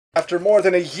After more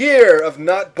than a year of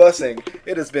not bussing,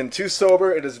 it has been too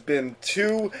sober, it has been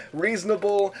too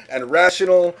reasonable and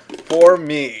rational for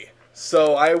me.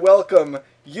 So I welcome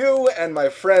you and my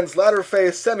friends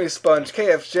Ladderface, Semisponge,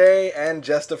 KFJ, and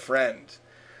Just a Friend.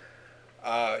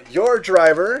 Your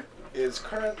driver is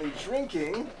currently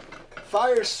drinking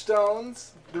Firestone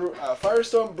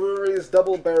Brewery's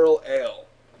Double Barrel Ale.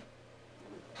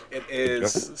 It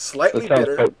is That slightly sounds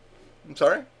bitter. potent. I'm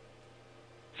sorry?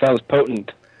 Sounds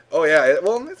potent. Oh yeah,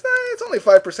 it's only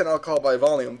 5% alcohol by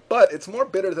volume, but it's more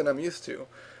bitter than I'm used to.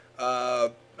 I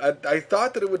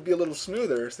thought that it would be a little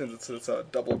smoother since it's a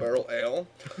double barrel ale,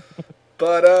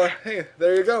 but hey,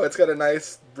 there you go. It's got a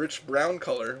nice rich brown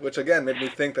color, which again made me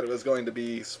think that it was going to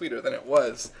be sweeter than it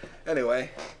was.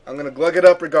 Anyway, I'm gonna glug it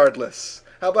up regardless.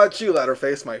 How about you,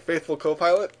 Ladderface, my faithful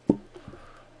co-pilot?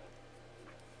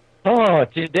 Oh,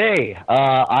 today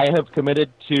I have committed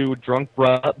to drunk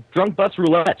bus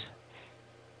roulette,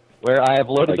 where I have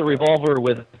loaded the revolver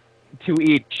with two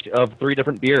each of three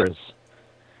different beers.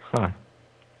 Huh.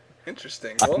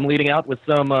 Interesting. I'm Well, leading out with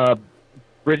some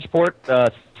Bridgeport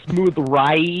Smooth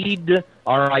Ride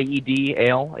RIED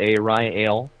ale, a rye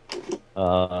ale.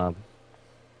 Uh,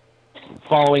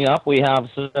 Following up, we have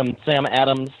some Sam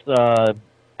Adams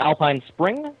Alpine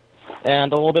Spring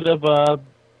and a little bit of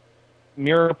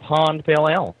Mirror Pond Pale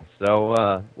Ale.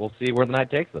 So we'll see where the night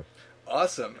takes us.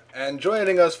 awesome. And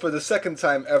joining us for the second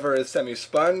time ever is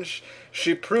Semisponge.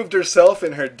 She proved herself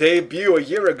in her debut a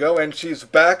year ago, and she's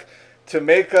back to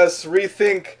make us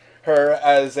rethink her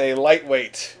as a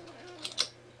lightweight.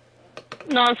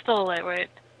 No, I'm still a lightweight.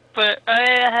 But I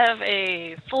have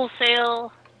a full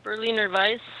sail Berliner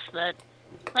Weiss that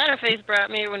Ladderface brought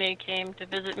me when he came to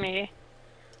visit me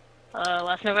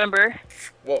last November.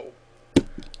 Whoa.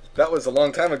 That was a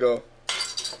long time ago.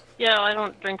 Yeah, I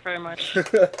don't drink very much.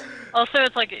 Also,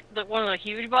 it's like one of the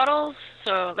huge bottles,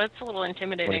 so that's a little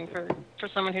intimidating for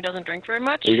someone who doesn't drink very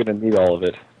much. You're going to need all of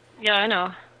it. Yeah, I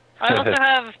know. I also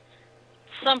have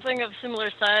something of similar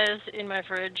size in my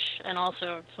fridge, and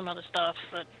also some other stuff.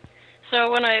 But so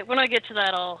when I get to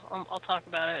that, I'll talk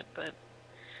about it. But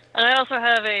and I also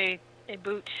have a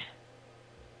boot,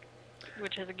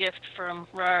 which is a gift from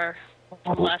Raar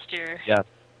from last year. Yes.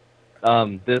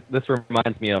 This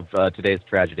reminds me of today's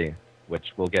tragedy, which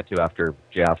we'll get to after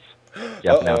Jeff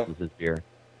announces his beer.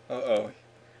 Uh-oh.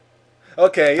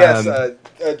 Okay, yes,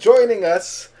 joining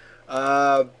us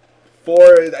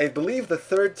for, I believe, the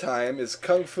third time is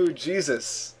Kung Fu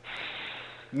Jesus,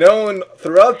 known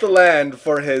throughout the land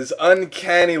for his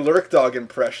uncanny lurk dog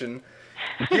impression.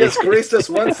 He has graced us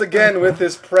once again with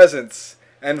his presence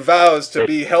and vows to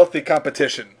be healthy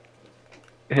competition.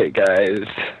 Hey guys,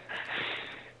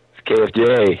 it's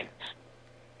KFJ.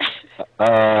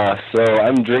 So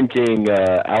I'm drinking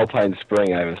Alpine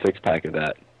Spring. I have a 6-pack of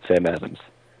that, Sam Adams.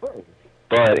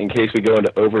 But in case we go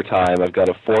into overtime, I've got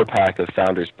a 4-pack of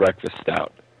Founder's Breakfast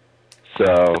Stout.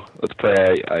 So let's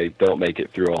pray I don't make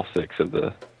it through all 6 of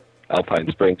the Alpine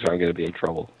Springs, or I'm going to be in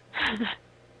trouble.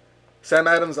 Sam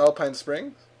Adams Alpine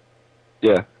Springs?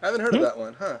 Yeah. I haven't heard of that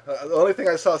one, huh? The only thing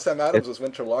I saw Sam Adams was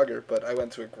Winter Lager, but I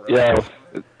went to a grow. Yeah,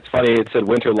 it's funny. It said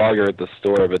Winter Lager at the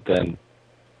store, but then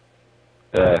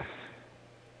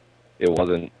it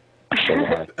wasn't.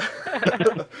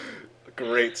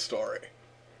 Great story.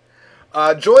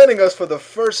 Joining us for the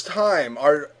first time,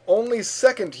 our only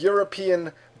second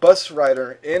European bus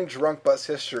rider in drunk bus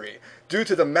history. Due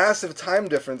to the massive time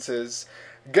differences,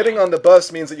 getting on the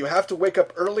bus means that you have to wake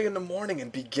up early in the morning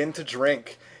and begin to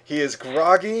drink. He is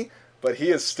groggy, but he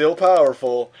is still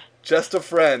powerful. Just a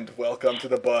Friend, welcome to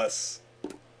the bus.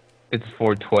 It's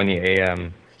 4:20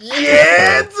 a.m.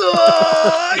 Yeah,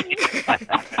 dog!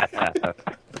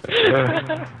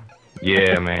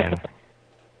 Yeah, man.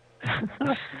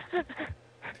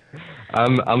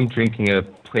 I'm drinking a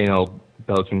plain old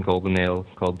Belgian golden ale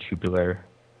called Jupiler.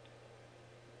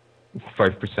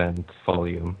 5%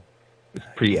 volume. It's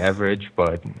pretty average,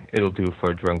 but it'll do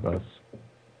for a drunk bus.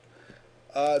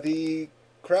 The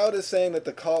crowd is saying that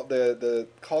the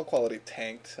call quality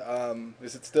tanked.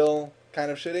 Is it still kind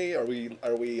of shitty?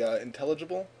 Are we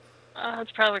intelligible?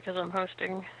 It's probably because I'm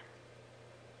hosting.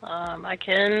 I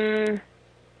can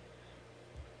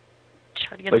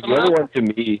try to get Like, someone the other up. one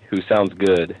to me who sounds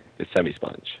good is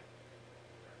Semisponge.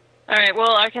 Alright,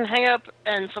 well, I can hang up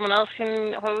and someone else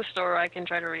can host, or I can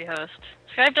try to re-host.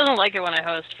 Skype doesn't like it when I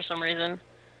host for some reason.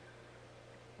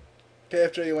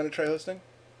 KFJ, you want to try hosting?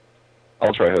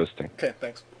 I'll try hosting. Okay,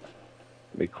 thanks.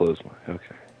 Let me close my...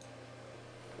 Okay.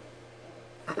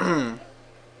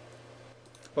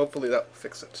 Hopefully that will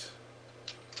fix it.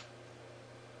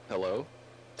 Hello?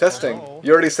 Testing. Hello?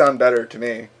 You already sound better to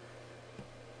me.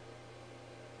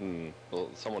 Well,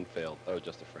 someone failed. Oh,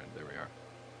 just a friend. There we are.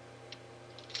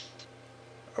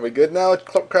 Are we good now,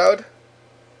 crowd?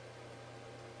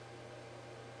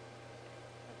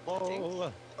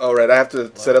 Whoa. Oh, right, I have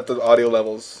to set up the audio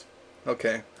levels.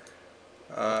 Okay.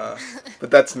 But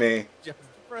that's me. Just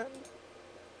a friend.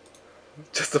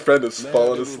 Just a friend who's Man,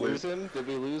 fallen did we asleep. lose him? Did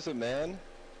we lose a man?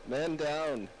 Man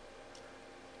down.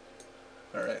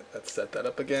 Alright, let's set that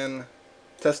up again.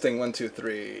 Testing 1, 2,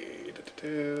 3.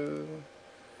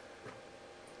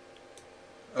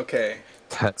 Okay.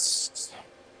 That's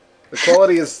The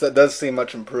quality does seem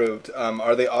much improved.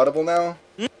 Are they audible now?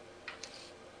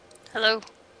 Hello.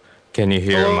 Can you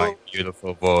hear Hello? my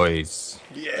beautiful voice?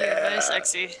 You're very Yeah.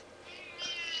 sexy.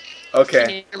 Can Okay.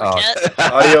 you hear my Oh.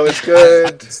 cat? Audio is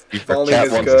good. Volume Cat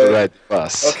is wants to good. ride the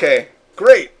bus. Okay,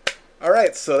 great.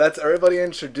 Alright, so that's everybody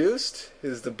introduced.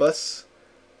 Is the bus...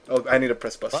 Oh, I need to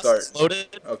press bus Bus start. is loaded.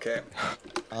 Okay.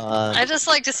 I just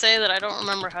like to say that I don't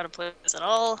remember how to play this at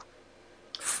all.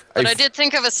 But I did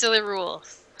think of a silly rule,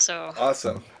 so...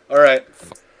 Awesome. Alright.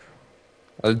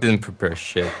 I didn't prepare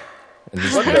shit. And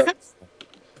this What one- the...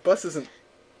 The bus isn't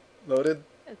loaded.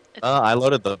 I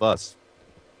loaded the bus.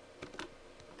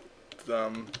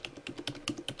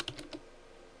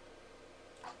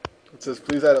 It says,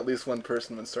 please add at least one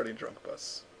person when starting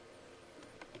Drunkbus.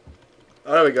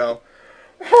 Oh, there we go.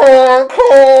 Honk,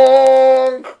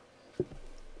 honk!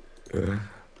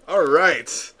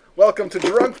 Alright. Welcome to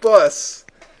Drunkbus.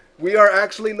 We are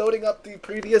actually loading up the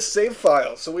previous save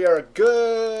file, so we are a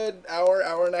good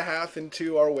hour and a half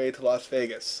into our way to Las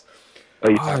Vegas. Oh,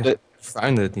 you found it?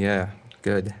 Found it, yeah.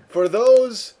 Good. For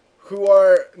those who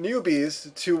are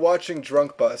newbies to watching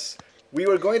Drunkbus, we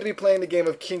were going to be playing the game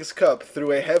of King's Cup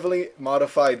through a heavily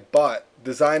modified bot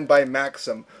designed by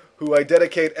Maxim, who I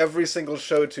dedicate every single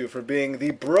show to for being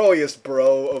the broiest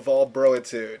bro of all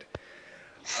broitude.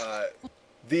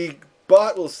 The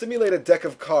bot will simulate a deck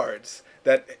of cards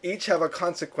that each have a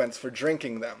consequence for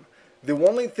drinking them. The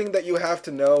only thing that you have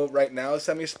to know right now,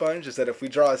 Semisponge, is that if we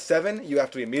draw a 7, you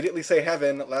have to immediately say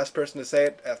heaven. Last person to say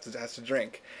it has to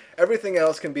drink. Everything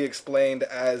else can be explained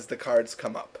as the cards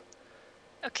come up.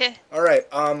 Okay. Alright,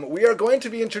 we are going to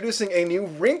be introducing a new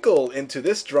wrinkle into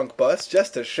this Drunkbus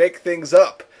just to shake things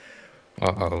up.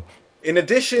 Uh-oh. In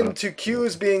addition to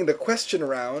Q's being the question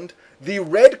round, the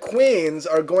red queens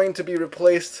are going to be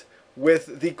replaced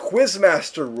with the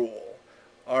Quizmaster rule.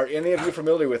 Are any of you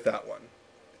familiar with that one?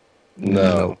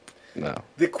 No. No.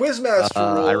 The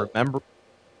Quizmaster rule. I remember.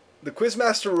 The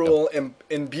Quizmaster rule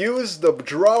imbues the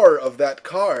drawer of that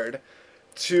card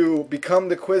to become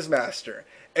the Quizmaster.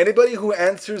 Anybody who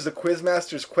answers the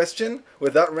Quizmaster's question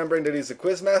without remembering that he's a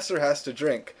Quizmaster has to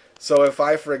drink. So if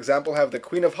I, for example, have the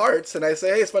Queen of Hearts and I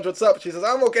say, hey, Sponge, what's up? She says,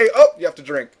 I'm okay. Oh, you have to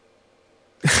drink.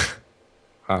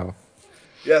 Wow.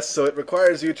 Yes, so it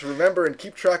requires you to remember and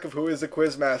keep track of who is the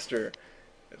Quizmaster.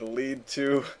 It'll lead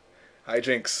to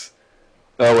hijinks.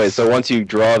 Oh, wait, so once you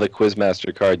draw the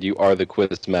Quizmaster card, you are the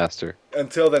Quizmaster.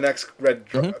 Until the next red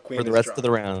queen For the is rest drawn. of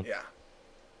the round. Yeah.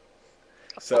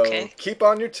 So Okay. keep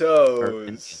on your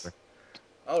toes.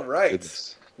 All right.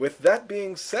 Goodness. With that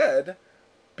being said,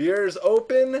 beers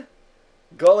open,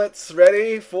 gullets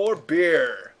ready for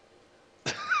beer.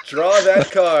 Draw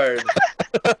that card.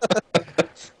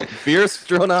 Beer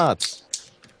astronauts.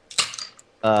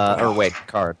 Or wait,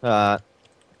 card.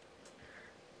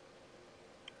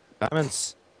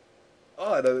 Diamonds.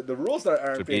 Oh, the rules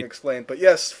aren't Should being be- explained, but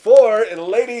yes, 4 and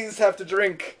ladies have to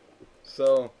drink.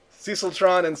 So,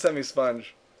 Ceciltron and Semisponge.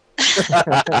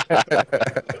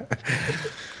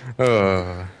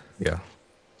 Yeah.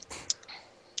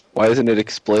 Why isn't it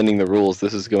explaining the rules?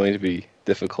 This is going to be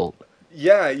difficult.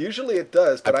 Yeah, usually it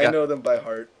does, but I've I got- know them by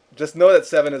heart. Just know that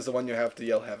 7 is the one you have to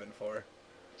yell heaven for.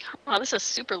 Wow, this is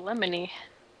super lemony.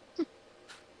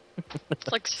 It's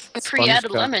like Sponge pre-added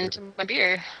covered. lemon to my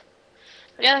beer.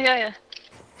 Yeah.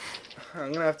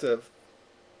 I'm gonna have to.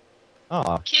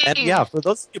 Oh, King. and yeah, for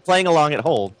those of you playing along at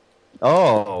home.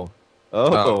 Oh.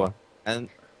 and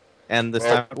this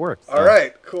Well, time it works. All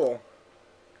right, cool.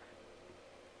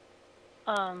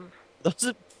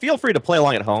 Feel free to play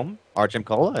along at home, Archim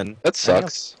Cola, and That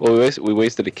sucks. Well, we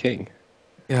wasted a king.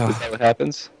 Is Yeah. that what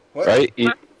happens? What? Right?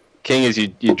 King is you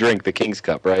drink the King's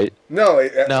Cup, right? No,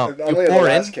 no, only you the pour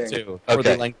last king. into for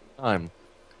Okay. the length of time.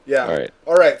 Yeah. All right.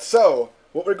 All right. So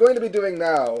what we're going to be doing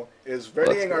now is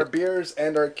readying Let's our go. beers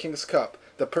and our King's Cup.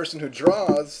 The person who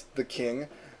draws the king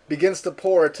begins to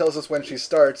pour, tells us when she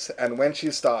starts and when she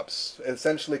stops,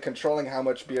 essentially controlling how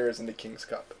much beer is in the King's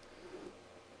Cup.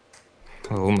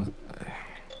 Oh my.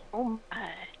 Oh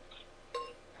my.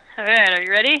 Alright, are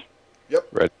you ready?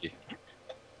 Ready.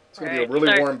 It's going to be a Alright, really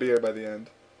start. warm beer by the end.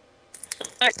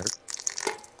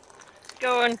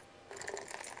 going.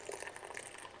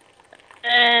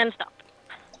 And stop.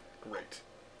 Great.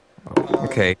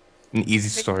 Okay, an easy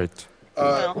start.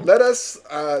 Well. Let us,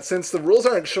 since the rules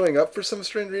aren't showing up for some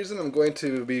strange reason, I'm going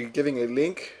to be giving a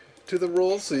link to the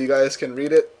rules so you guys can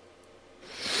read it.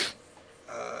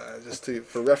 Just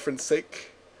for reference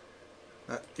sake.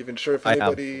 Not even sure if I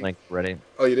have anybody... a link ready.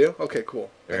 Oh, you do? Okay, cool.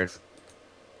 Sure. Thanks.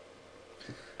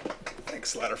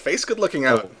 Thanks, Ladderface. Good looking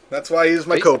out. That's why he's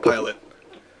my Facebook. co-pilot.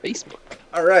 Facebook.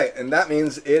 All right, and that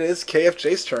means it is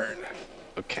KFJ's turn.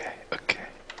 Okay.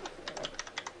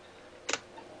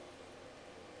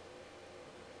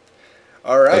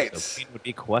 All right. So would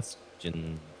be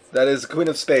questions. That is Queen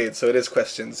of Spades, so it is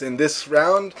questions. In this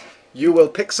round, you will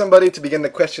pick somebody to begin the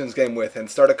questions game with and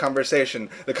start a conversation.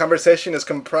 The conversation is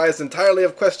comprised entirely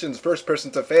of questions. First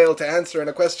person to fail to answer in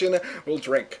a question will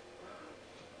drink.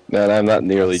 Man, I'm not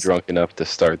nearly drunk enough to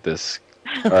start this.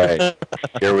 All right,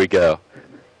 here we go.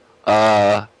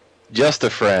 Just a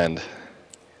friend.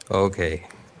 Okay.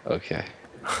 Okay.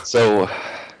 So,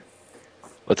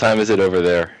 what time is it over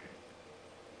there?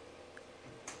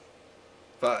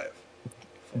 5.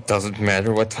 Doesn't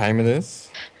matter what time it is.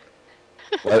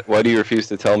 Why do you refuse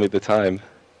to tell me the time?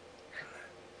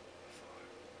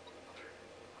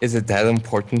 Is it that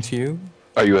important to you?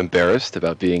 Are you embarrassed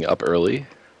about being up early?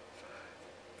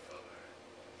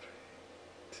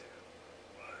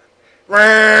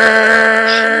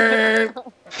 I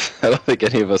don't think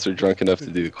any of us are drunk enough to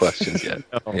do the questions yet.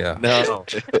 Yeah. No.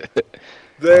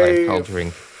 They I'll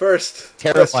drink. first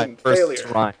Terrifying question first failure.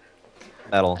 try.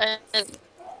 Metal. And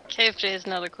KFJ is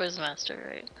now the quizmaster,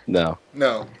 right? No.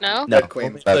 No. No? No. Red Queen.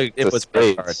 Only- That's it the was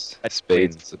red card. spades. Red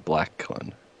Spades queen. is a black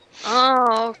one.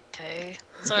 Oh, okay.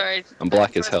 Sorry. I'm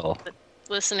black as hell.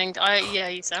 Listening. Yeah,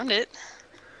 you sound it.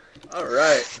 All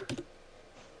right.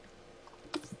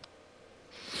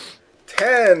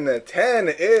 10. 10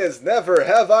 is never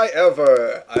have I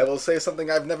ever. I will say something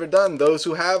I've never done. Those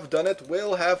who have done it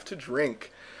will have to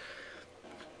drink.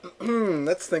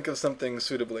 Let's think of something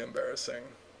suitably embarrassing.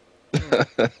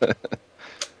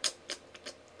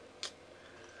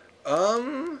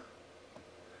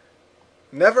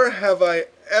 Never have I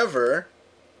ever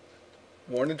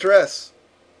worn a dress.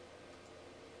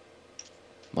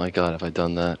 My God, have I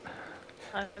done that?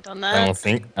 I've done I that. don't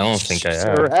think I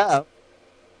Sure have. have.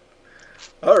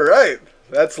 All right.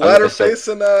 That's I'm gonna say-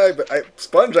 Ladderface and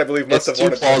Sponge, I believe, must It's have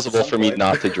worn too a dress at plausible some for me point.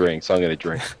 not to drink, so I'm going to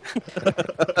drink.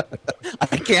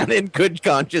 I can't in good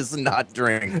conscience not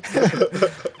drink.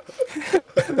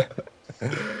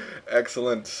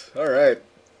 Excellent. All right.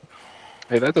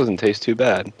 Hey, that doesn't taste too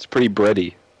bad. It's pretty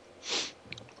bready.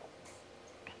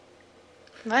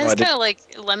 Mine's I did- kind of like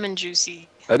lemon juicy.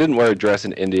 I didn't wear a dress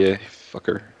in India,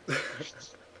 fucker.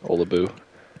 Olaboo.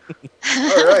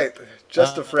 All right.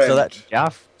 Just a friend. So that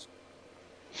Jeff.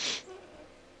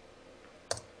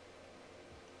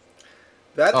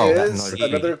 That Oh, is no,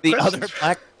 another The question. other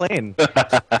black plane.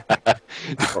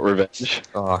 You want revenge?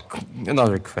 Oh,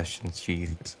 another question.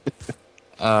 Jeez.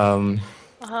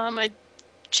 My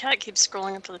chat keeps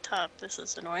scrolling up to the top. This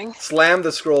is annoying. Slam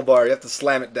the scroll bar. You have to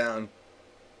slam it down.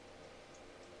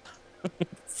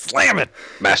 Slam it.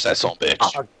 Mash that salt, bitch.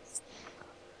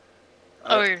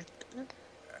 Oh, you're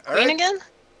All Queen right. again?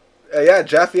 Yeah,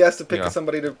 Jaffe has to pick Yeah.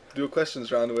 somebody to do a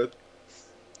questions round with.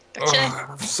 Okay.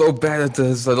 I'm so bad at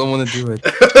this. I don't want to do it.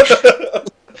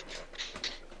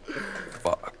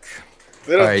 Fuck.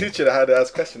 They don't Alright. teach you how to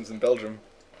ask questions in Belgium.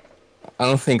 I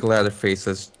don't think Ladderface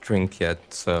has drink yet,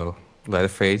 so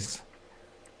Ladderface.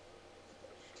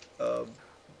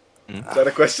 Is that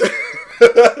a question?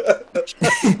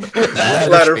 Ladderface?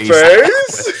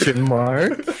 Ladderface? Question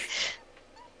mark.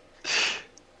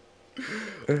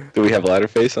 Do we have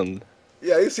Ladderface on?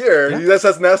 Yeah, he's here. Yeah. He just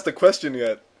hasn't asked a question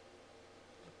yet.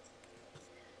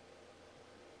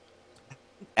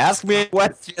 Ask me a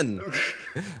question.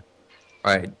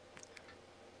 Alright.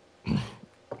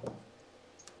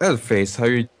 Ladderface, how are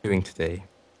you doing today?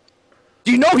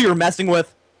 Do you know who you're messing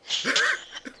with?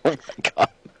 Oh my God.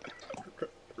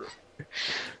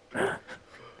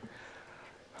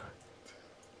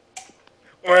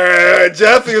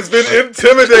 Jaffe has been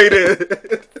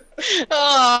intimidated.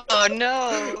 Oh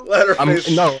no!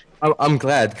 Ladderface. I'm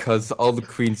glad because all the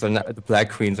queens are now, the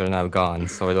black queens are now gone,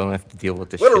 so I don't have to deal with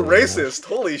this. What a shit anymore. racist!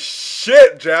 Holy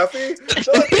shit, Jaffe!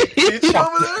 Don't they teach you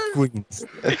over there? Queens.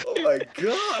 Oh my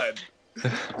god!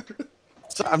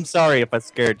 So, I'm sorry if I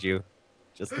scared you.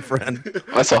 Just a friend.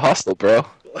 That's so hostile, bro.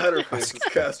 Ladderface is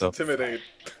cast So- intimidate.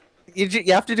 You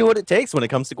have to do what it takes when it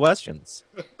comes to questions.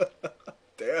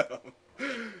 Damn.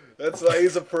 That's why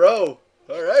he's a pro.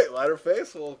 Alright,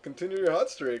 Ladderface, we'll continue your hot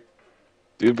streak.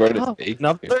 Dude brought his Oh,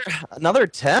 bacon. another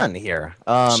 10 here.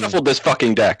 Shuffle this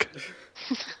fucking deck.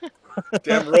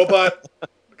 Damn robot.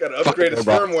 Gotta upgrade his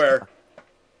robot. firmware.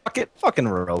 Fucking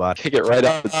robot. Kick it right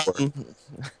out the door.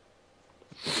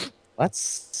 Let's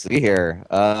see here.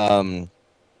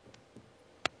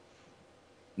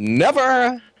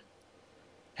 Never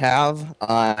have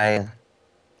I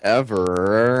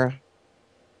ever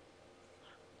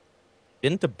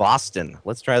been to Boston.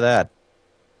 Let's try that.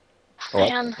 Oh,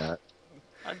 Man,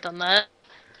 I've done that.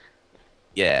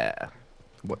 Yeah.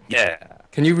 What? Yeah.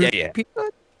 Can you Yeah, repeat that?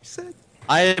 You said?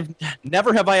 I've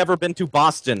never have I ever been to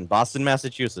Boston,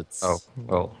 Massachusetts. Oh,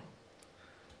 well.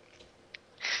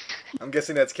 I'm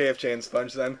guessing that's KFJ and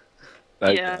Sponge then.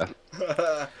 Yeah.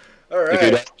 All If right.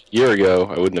 you'd asked a year ago,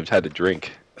 I wouldn't have had to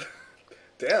drink.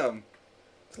 Damn.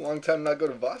 It's a long time to not go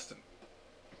to Boston.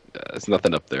 There's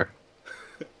nothing up there.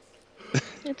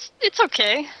 It's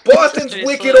okay. Boston's Sister's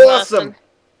wicked still in awesome. Boston.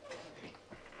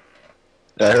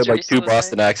 I heard like Sister's two still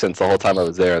Boston there. accents the whole time I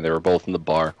was there, and they were both in the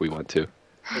bar we went to.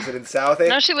 Is it in South? Eh?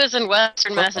 No, she lives in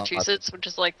Western Massachusetts, which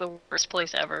is like the worst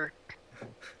place ever.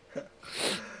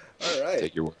 All right.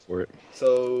 Take your word for it.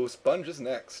 So Sponge is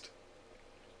next.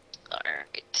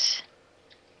 Alright.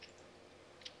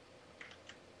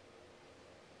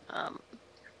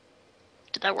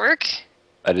 Did that work?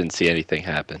 I didn't see anything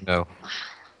happen. No.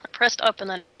 I pressed up and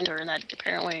then enter, and that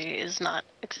apparently is not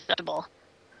acceptable.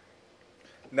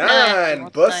 9.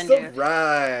 What's Bust 9 of do?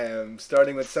 rhyme.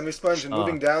 Starting with Semisponge and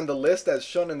moving down the list as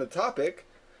shown in the topic.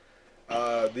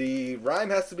 The rhyme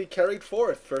has to be carried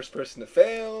forth. First person to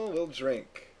fail will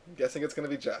drink. I'm guessing it's going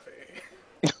to be Jaffe.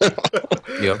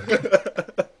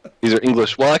 Yep. These are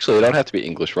English. Well, actually, they don't have to be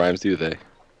English rhymes, do they?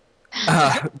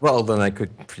 Well, then I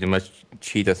could pretty much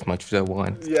cheat as much as I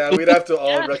want. Yeah, we'd have to all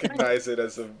Yeah. recognize it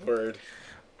as a word.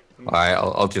 Alright,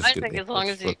 I'll just I do think the as long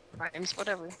English as it rhymes,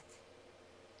 whatever.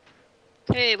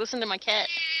 Hey, listen to my cat.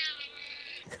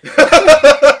 Wow,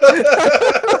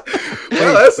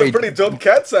 that's some Wait. pretty dope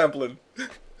cat sampling. Said,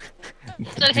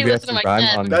 hey, Do we have listen to to my rhyme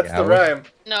cat. on That's the hour? rhyme.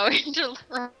 No, you just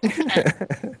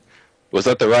cat. Was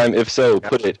that the rhyme? If so,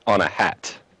 put it on a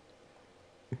hat.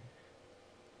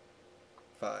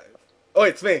 5. Oh,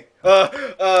 it's me.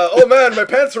 Oh man, my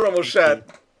pants are almost shat.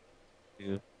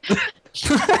 5,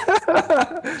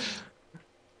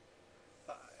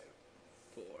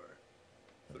 4,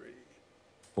 3.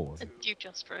 4, You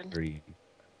just friend. 3,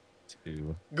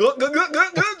 2. Go, go, go, go,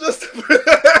 go, just.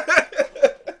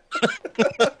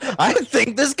 I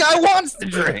think this guy wants to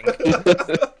drink.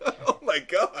 Oh my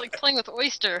god. It's like playing with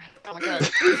oyster. Oh my god.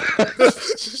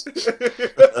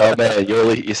 Oh man,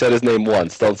 you said his name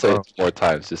once. Don't say it more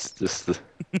times. Just. Fuck,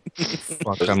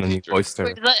 I'm the new oyster.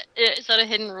 Wait, is that a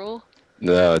hidden rule?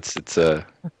 No, it's It's the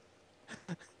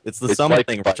it's summer life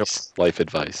thing. advice. Life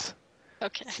advice.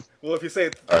 Okay. Well, if you say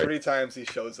it Alright. 3 times, he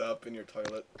shows up in your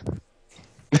toilet.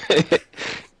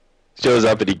 Shows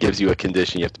up and he gives you a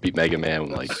condition. You have to beat Mega Man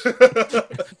like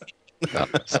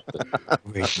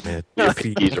Wait a minute. your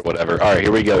keys or whatever. All right,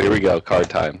 here we go. Card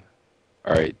time.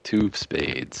 All right, 2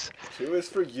 spades. 2 is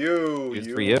for you. It's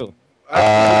for you. You get to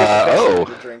pick someone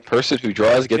to drink. Person who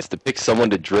draws gets to pick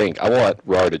someone to drink. I want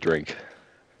Raar to drink.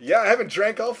 Yeah, I haven't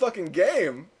drank all fucking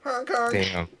game. Honk, honk.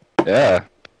 Damn. Yeah.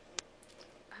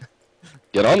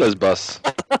 Get on this bus.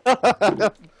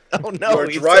 Oh no! Your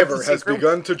he said driver the has secret-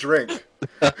 begun to drink.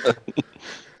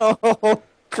 Oh,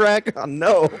 crack! Oh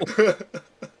no!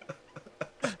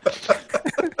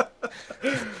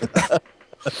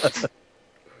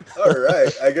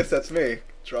 Alright, I guess that's me.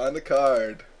 Drawing the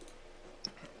card.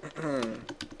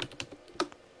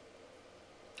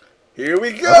 Here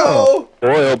we go!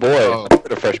 Boy, oh boy. Oh,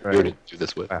 Put a fresh beer to do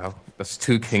this with. Wow, that's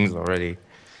 2 kings already.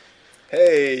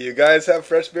 Hey, you guys have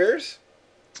fresh beers?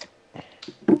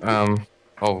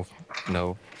 Oh,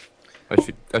 no.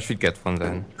 I should get one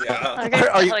then. Yeah. Okay,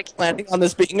 Are you like, planning on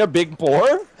this being a big pour?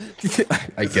 I Is this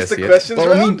guess the yeah. questions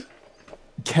Well, I mean, round?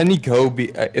 can he go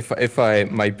if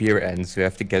my beer ends, we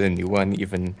have to get a new one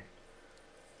even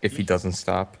if he doesn't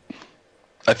stop.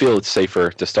 I feel it's safer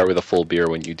to start with a full beer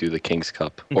when you do the King's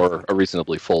Cup, or a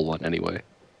reasonably full one anyway.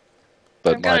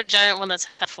 But I've got my, a giant one that's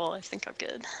half full. I think I'm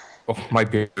good. Oh, my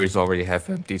beer is already half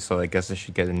empty, so I guess I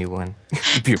should get a new one.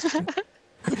 Beer-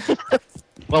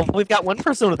 Well, we've got one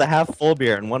person with a half full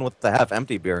beer and one with a half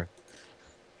empty beer.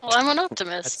 Well, I'm an That's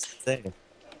optimist. insane.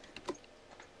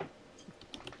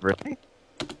 Really?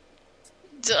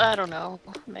 I don't know.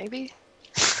 Maybe.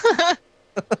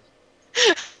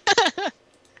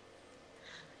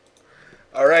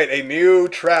 Alright, a new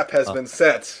trap has been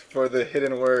set for the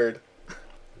hidden word.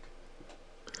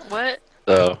 What?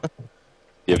 oh,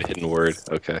 you have a hidden word.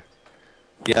 Okay.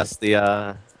 Yes,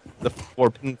 the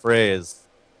forbidden phrase.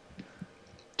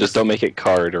 Just don't make it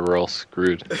card or we're all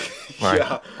screwed. Right,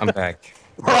 Yeah. I'm back.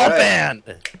 We're all Alright. banned.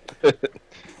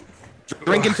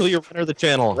 Drink until you enter the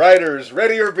channel. Riders,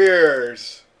 ready your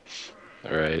beers.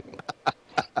 Alright.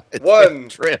 It's One. a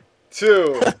trip.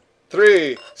 2,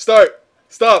 3, start.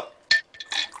 Stop.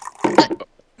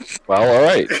 Well,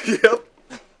 alright. Yep.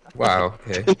 Wow.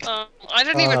 Okay. I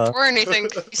didn't even pour anything.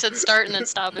 You said start and then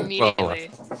stop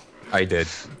immediately. I did.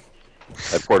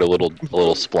 I poured a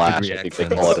little splash. I think they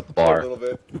call it at the A bar. little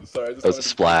bit. Sorry, I just That was a wanted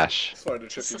splash. Just wanted to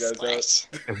trip Just you a guys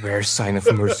splash. A rare sign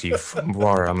of mercy from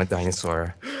Raar. I'm a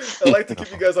dinosaur. out. I like to keep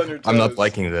you guys on your toes. I'm not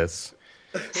liking this.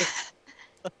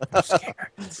 I'm scared.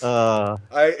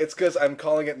 It's because I'm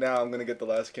calling it now. I'm gonna get the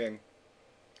last king.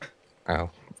 Oh,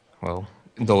 well,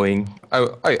 knowing I'll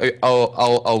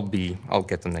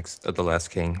get the last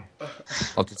king.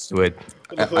 I'll just do it.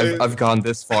 I've gone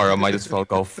this far. I might as well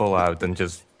go full out and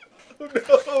just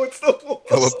Oh no, it's the wolf.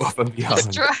 go above and beyond.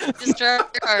 Just draw your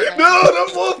card. Man. No,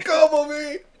 the wolf combo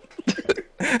me.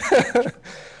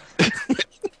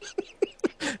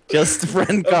 Just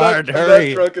friend I'm card, not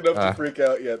hurry. drunk enough to Ah. freak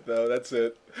out yet, though. That's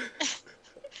it.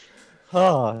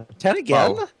 Oh, 10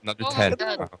 again? Wow, another Oh my 10.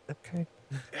 God. Wow, okay.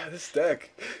 Yeah, this deck.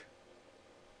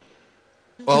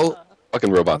 Well,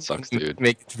 Fucking robot sucks, dude.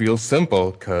 make it real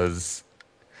simple, cause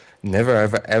never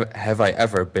have I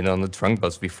ever been on the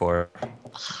Drunkbus before.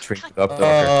 Drink it up,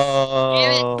 daughter.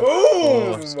 Oh.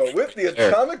 Boom! With the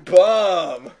atomic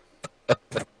bomb.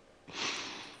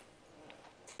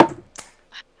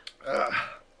 Ah.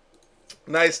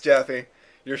 Nice, Jaffe.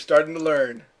 You're starting to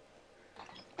learn.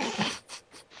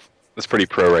 That's pretty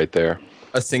pro right there.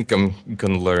 I think I'm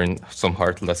gonna learn some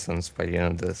hard lessons by the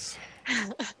end of this.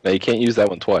 Now you can't use that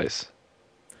one twice.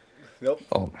 Nope.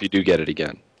 Oh, If you do get it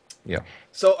again. yeah.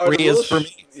 So are the Three is rules? for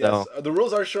me, Yes. so- The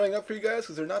rules are showing up for you guys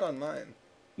because they're not on mine.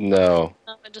 No.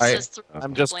 It just I- says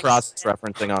I'm just blank.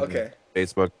 cross-referencing on Okay.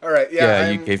 Facebook. All right. Yeah, Yeah.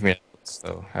 you I'm, gave me a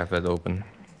so have that open.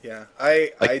 Yeah.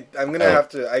 Like- I'm gonna have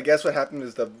to. I guess what happened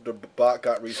is the bot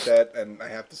got reset, and I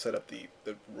have to set up the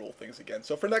rule things again.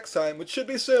 So for next time, which should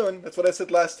be soon. That's what I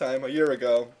said last time, a year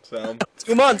ago. So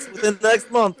 2 months within the next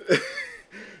month.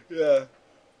 yeah.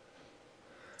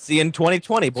 See you in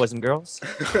 2020, boys and girls.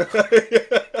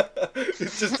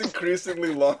 It's just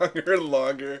increasingly longer and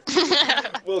longer.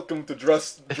 Welcome to drunk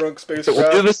We'll do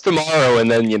spacecraft. this tomorrow, and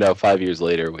then, 5 years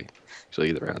later, we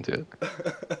actually get around to it.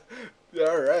 Yeah,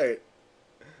 all right.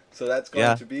 So that's going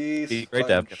Yeah, to be be great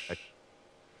to have Sponge.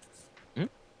 Hmm?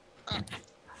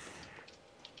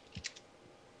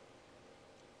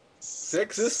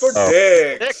 6 is for Oh.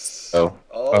 dicks. Oh.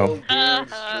 All Oh.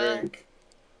 dudes drink.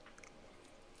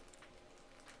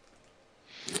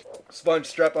 Sponge,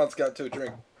 strap on Scout 2,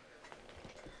 drink.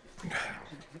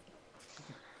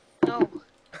 No.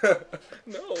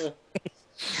 No.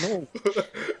 No.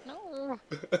 No.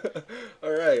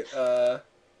 All right.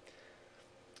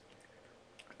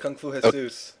 Kung Fu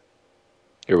Jesus.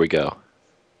 Here we go.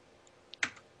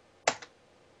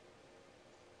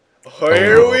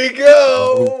 Here we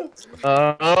go.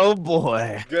 Oh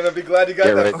boy. Gonna be glad you got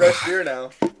Get that ready. fresh beer now.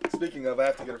 Speaking of, I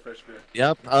have to get a fresh beer.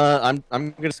 Yep.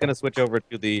 I'm just gonna switch over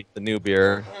to the new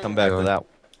beer. Come back to that.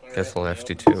 Guess I'll have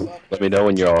to too. Let me know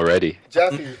when you're all ready.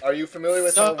 Jaffe, are you familiar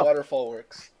with how So- waterfall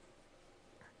works?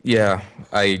 Yeah,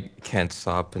 I can't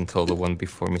stop until the one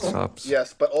before me stops.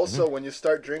 Yes, but also when you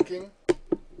start drinking,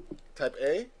 type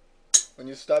A. When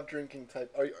you stop drinking,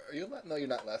 type. Are you not? No, you're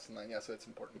not last in line. Yeah, so it's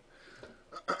important.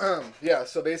 Yeah,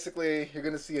 so basically, you're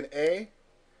gonna see an A.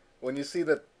 When you see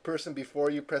the person before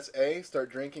you, press A. Start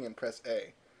drinking and press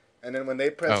A, and then when they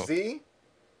press Oh. Z,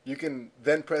 you can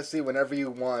then press Z whenever you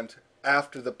want.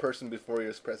 After the person before you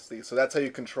has pressed Z, so that's how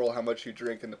you control how much you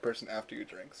drink and the person after you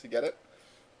drinks. You get it?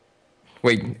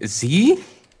 Wait, Z?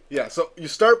 Yeah. So you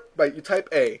start by you type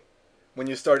A when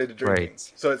you started drinking.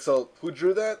 Right. So who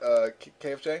drew that?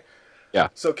 KFJ. Yeah.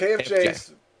 So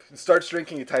KFJ starts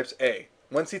drinking. He types A.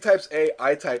 Once he types A,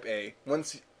 I type A.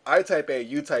 Once I type A,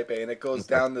 you type A, and it goes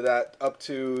down to that up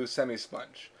to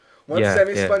Semisponge. Once Yeah,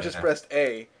 Semisponge has yeah. pressed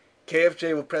A,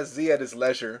 KFJ will press Z at his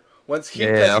leisure. Once he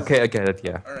Yeah, presses okay, I get it,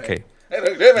 yeah. All right. Okay.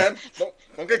 Hey man,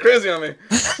 don't get crazy on me.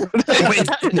 Wait,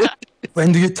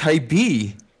 when do you type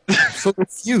B? I'm so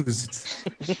confused.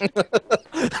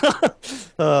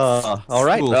 All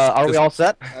right. Cool. Are we all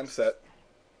set? I'm set.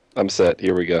 I'm set.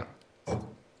 Here we go.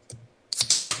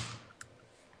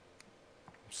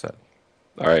 Set.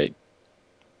 All right.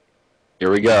 Here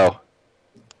we go.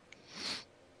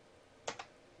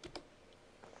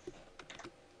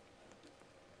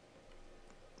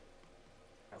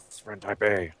 Friend type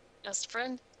A. Best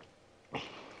friend.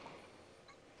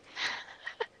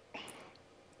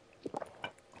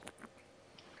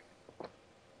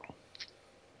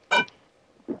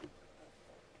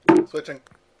 Switching.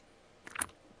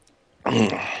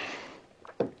 My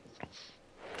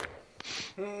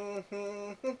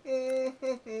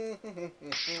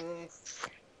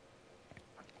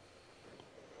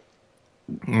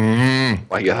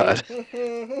God.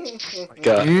 My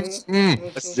God. Let's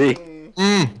see.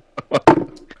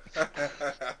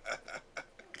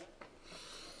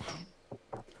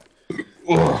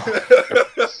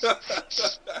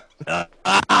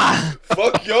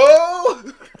 Fuck yo!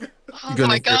 Oh Gonna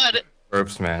my hear god.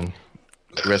 burps, man.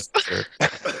 Rest assured.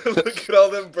 Look at all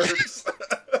them burps.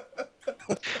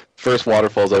 First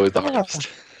waterfall is always the hardest.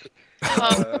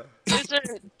 There's a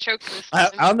choke this I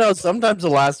time. don't know. Sometimes the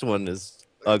last one is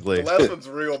The ugly. last one's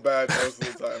real bad most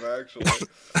of the time, actually.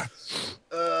 Right.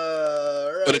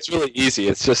 But it's really easy.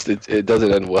 It's just it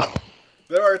doesn't end well.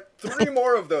 There are 3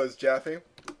 more of those, Jaffe.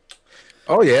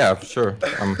 Oh yeah, sure.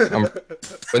 I'm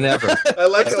whenever. I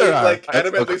like how he There are. like That's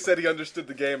adamantly okay. said he understood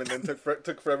the game and then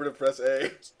took forever to press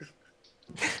A.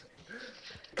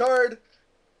 Card.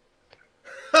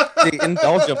 See, in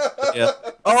Belgium, yeah.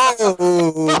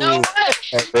 Oh, No way!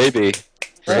 Oh, baby.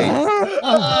 Great. Oh,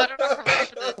 I don't know if I'm ready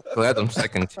for this. Glad I'm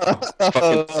second.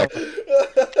 Fucking second.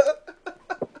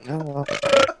 No.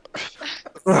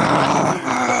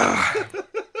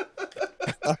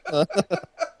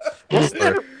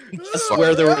 I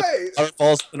swear there were Alright. other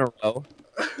falls in a row.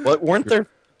 What weren't there?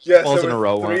 Yes, falls there in a were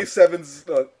row, 3 huh? sevens.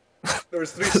 There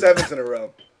was 3 sevens in a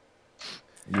row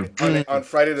You on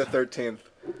Friday the 13th.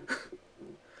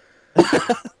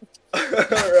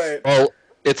 Alright. Well,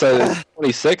 it's a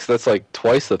 26. That's like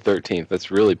twice the 13th.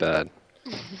 That's really bad.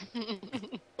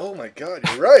 Oh my god,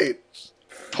 you're right.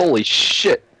 Holy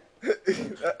shit.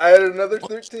 I had another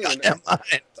 13. Damn mine.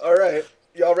 Alright.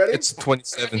 Y'all ready? It's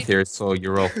 27th here, so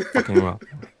you're all fucking wrong.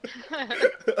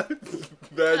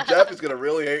 Man, Jaffe's gonna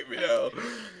really hate me now.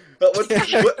 What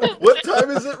time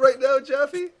is it right now,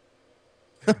 Jaffe?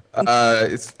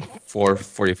 It's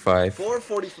 4:45.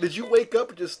 4:40. Did you wake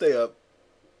up or just stay up?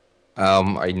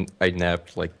 I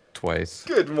napped like twice.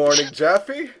 Good morning,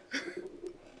 Jaffe.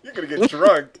 You're gonna get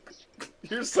drunk.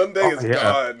 Your Sunday is yeah.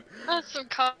 gone. That's some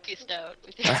coffee stout.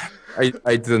 I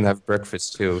didn't have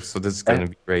breakfast too, so this is gonna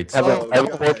be great. I have Oh, a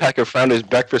God. 4-pack of Founder's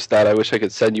breakfast that I wish I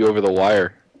could send you over the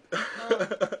wire.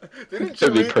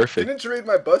 That'd be perfect. Didn't you read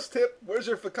my bus tip? Where's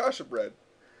your focaccia bread?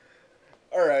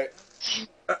 All right.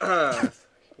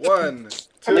 1,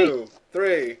 2,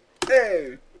 3.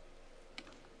 Hey.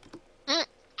 I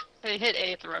hit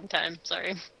A at the wrong time.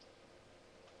 Sorry.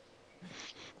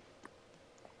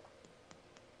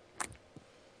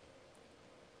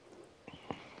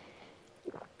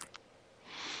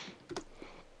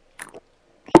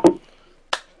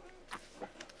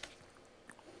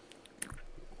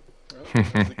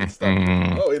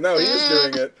 Oh, now he is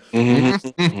doing it.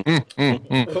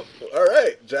 Mm-hmm. All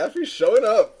right, Jaffe's showing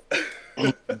up.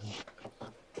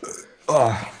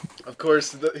 Of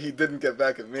course, he didn't get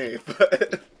back at me,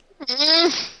 but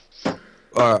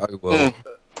I will.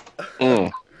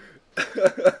 Mm.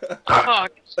 Oh,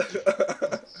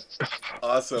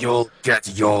 awesome. You'll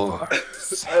get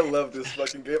yours. I love this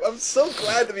fucking game. I'm so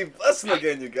glad to be blessing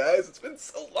again, you guys. It's been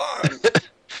so long.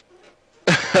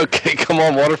 Okay, come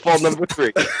on, waterfall number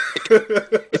 3. Here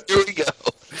we go.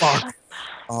 Fuck.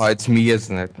 Oh, it's me,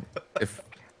 isn't it? If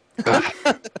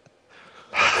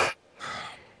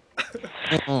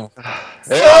Oh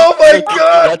my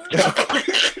god!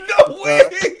 No way!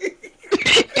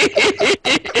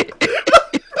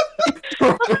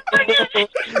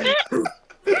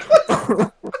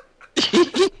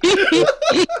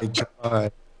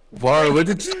 God. Wow, what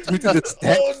did you do to this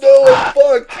deck? Oh no,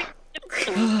 fuck!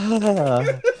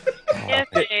 yeah,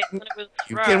 okay, and it was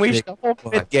Can we Nick, shuffle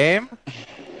what? mid-game?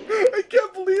 I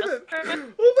can't believe it!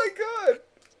 Oh my god!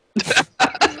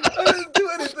 I didn't do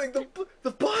anything.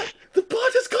 The bot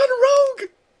has gone rogue.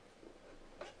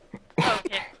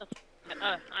 Okay.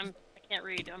 I can't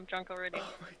read. I'm drunk already.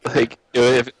 Like,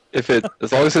 if it,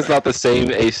 as long as it's not the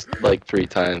same ace like 3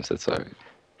 times, that's alright.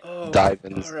 Oh,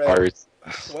 Diamonds, all right. hearts.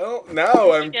 Well,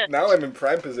 now I'm Yeah. in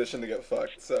prime position to get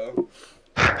fucked. So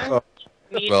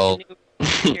Need Well. a new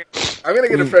beer. I'm gonna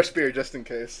get a fresh beer just in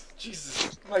case.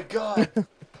 Jesus, my god,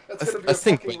 that's gonna be I a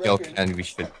think fucking when y'all record. can, we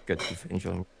should get revenge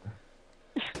on.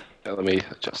 Now, let me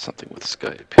adjust something with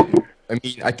Skype here. I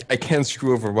mean, I can't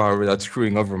screw over WoW without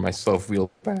screwing over myself real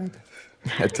bad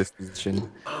at this position.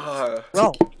 Ah,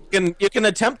 Well, you can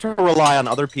attempt to rely on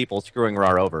other people screwing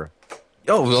Raar over.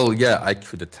 Oh, well, yeah, I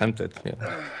could attempt it, yeah.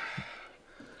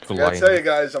 I gotta tell you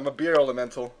guys, I'm a beer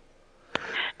elemental.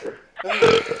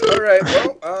 Alright,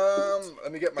 well,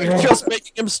 let me get my... You're just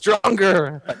making him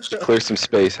stronger. Clear some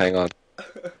space, hang on.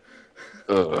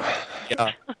 Ugh.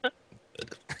 Yeah.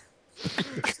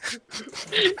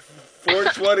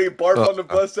 420 barf on the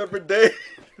bus every day.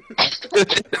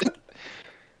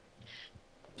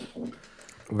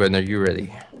 When are you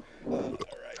ready? All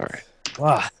right.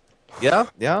 Wow. Yeah,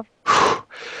 yeah.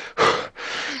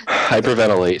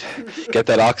 Hyperventilate. Get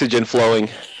that oxygen flowing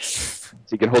so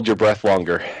you can hold your breath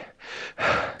longer.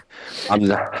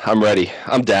 I'm ready.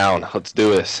 I'm down. Let's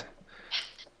do this.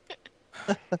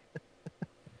 I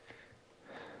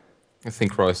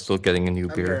think Roy's still getting a new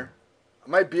I'm beer.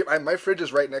 here. My fridge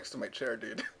is right next to my chair,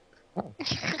 dude.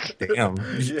 Damn,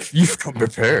 Yeah. you've come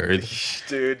prepared.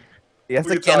 Dude. He has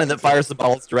Who a you cannon talking that to? fires the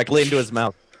balls directly into his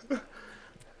mouth.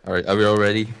 All right, are we all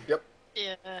ready? Yep.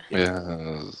 Yeah.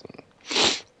 Yeah.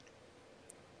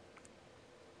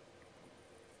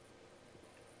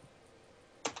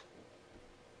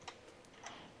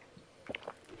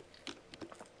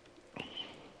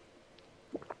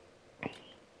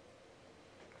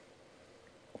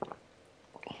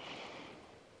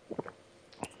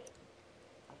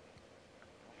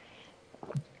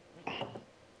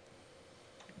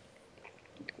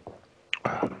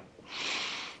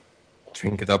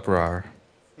 Drink it up, Raar.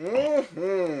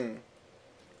 Mm-hmm.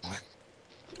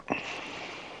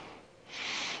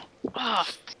 Ah.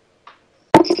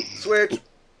 Switch.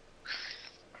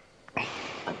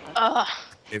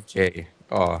 Give Jay.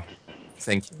 Oh,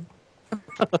 thank you.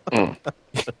 Mm.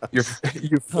 You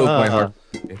filled my heart.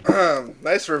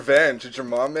 Nice revenge. Did your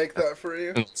mom make that for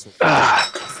you?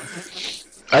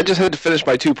 I just had to finish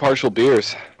my 2 partial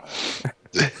beers.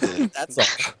 That's all.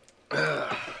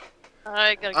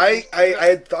 I gotta I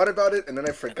had thought about it and then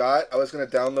I forgot. I was gonna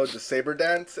download the Saber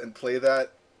Dance and play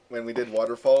that when we did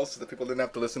Waterfalls, so that people didn't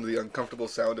have to listen to the uncomfortable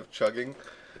sound of chugging.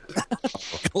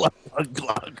 Glug, glug,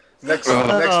 glug. Next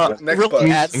It really bus.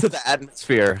 adds to the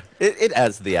atmosphere. It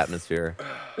adds to the atmosphere.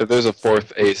 If there's a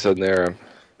 4th ace in there,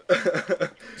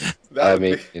 that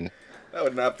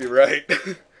would not be right.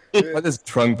 What is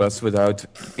Drunkbus without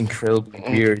incredibly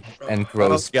weird and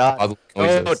gross God. bottle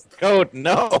noises? Code,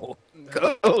 no.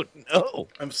 Code, no.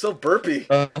 I'm so burpy.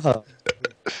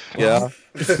 Yeah.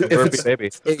 If Burpee it's baby.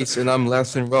 ace and I'm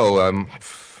last in row, I'm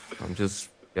just,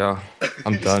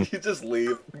 I'm done. You just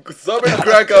leave. Somebody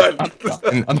crack on.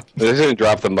 I'm they're just gonna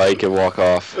drop the mic and walk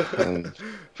off. And,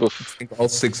 drink all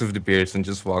 6 of the beers and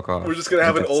just walk off. We're just gonna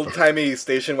have an That's old timey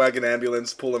station wagon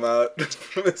ambulance pull him out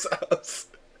from his house.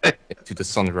 to the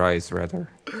sunrise, rather.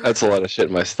 that's a lot of shit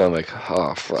in my stomach.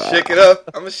 Oh, fuck. Shake it up.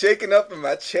 I'm shaking up in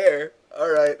my chair. All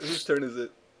right, whose turn is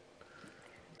it?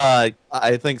 I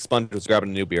think Sponge was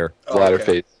grabbing a new beer. Oh,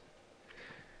 Ladderface.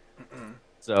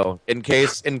 So in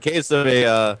case of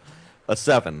a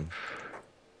 7.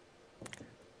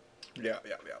 Yeah.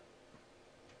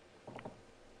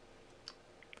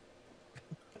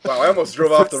 Wow, I almost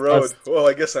drove off the road. Well,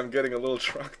 I guess I'm getting a little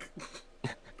drunk.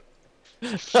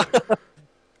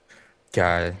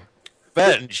 God.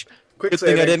 Benj. Quick Good thing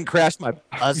I saving. didn't crash my We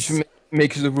bus. should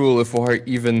make it a rule if War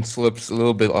even slips a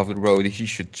little bit off the road, he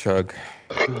should chug.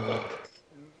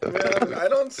 Man, I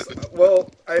don't. Well,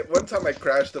 one time I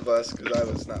crashed the bus because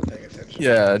I was not paying attention.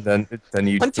 Yeah, then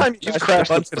you. One time You've crashed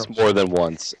the bus more than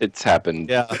once. It's happened.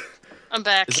 Yeah. I'm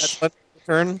back. Is that Sponge's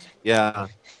turn? Yeah.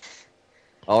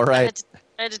 All I right.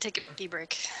 had to take a pee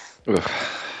break. Ugh.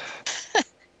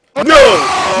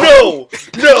 No!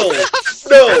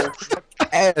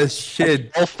 Ass shit.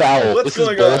 All foul. What's This is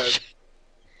going on? bullshit.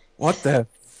 What the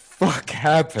fuck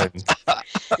happened?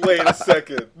 Wait a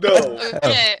second. No.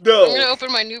 Okay, No. I'm gonna open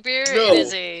my new beer. No. It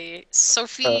is a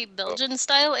Sophie Belgian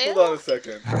style ale. Hold on a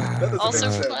second. That doesn't Also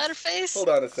make from sense. Ladderface. Hold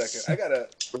on a second. I gotta.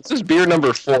 This is beer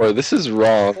number 4. This is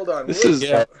wrong. Hold on. This is.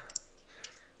 Yeah.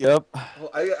 Yep.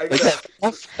 Well, I Like, gotta.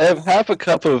 I have half a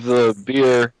cup of the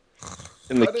beer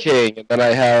in the How did- king, and then I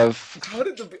have How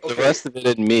did the the rest of it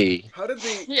in me. How did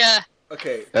the? Yeah.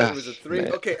 Okay, Ugh, it was a 3.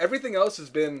 man. Okay, everything else has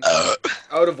been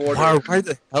out of order. Why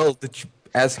the hell did you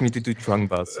ask me to do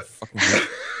Drunkbus? Fucking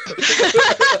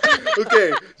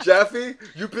Okay, Jaffe,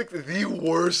 you picked the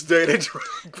worst day to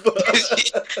drink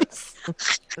bus.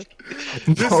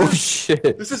 no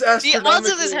shit. This is The odds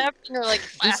astronomical. of this happening are like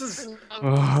This is-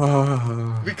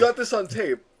 astronomical. We got this on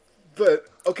tape, but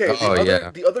okay,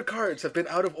 the other cards have been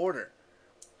out of order.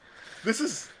 This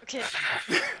is. Okay.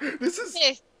 This is.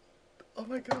 Hey. Oh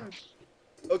my god.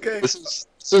 Okay. This is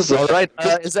All right.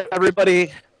 Is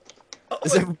everybody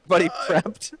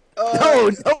prepped?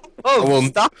 No. Oh, will-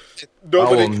 stop.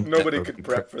 Nobody, I will nobody never could be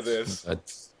prep prepped for this.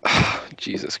 That's-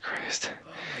 Jesus Christ.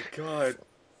 Oh my god.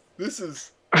 This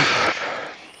is.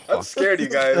 I'm scared, you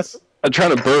guys. I'm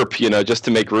trying to burp, just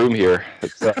to make room here.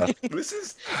 It's, This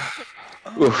is.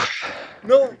 oof.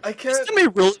 No, I It's can't. gonna be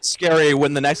really scary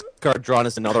when the next card drawn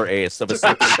is another ace of a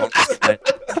 6.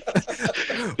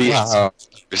 Wow.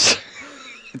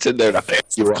 It's in there to pick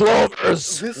you up.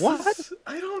 Clovers. This What? is...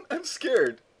 I'm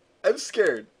scared. I'm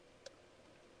scared.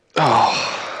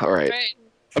 Oh, all right. Right.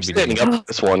 I'm standing up for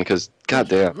this one because,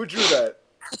 goddamn. Who drew that?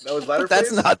 That was Ladderface?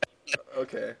 That's not.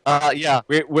 Okay. Yeah,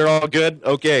 we're all good.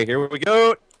 Okay, here we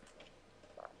go.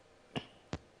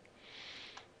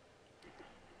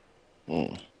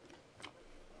 Mm.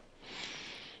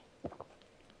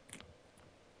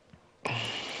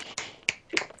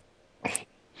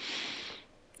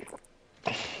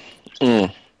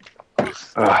 Mm.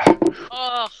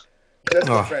 Oh, Just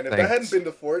my Oh, friend, if that thanks. hadn't been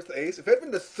the fourth ace, if it had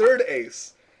been the third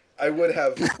ace, I would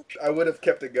have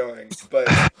kept it going. But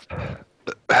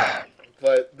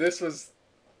this was...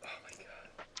 Oh my god.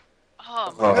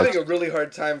 oh, I'm Oh, having a really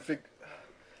hard time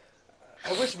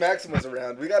I wish Maxim was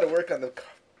around. We gotta work on the...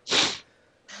 Oh,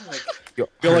 my God.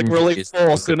 Feeling really Jeez.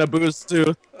 full. Gonna boost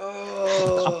too.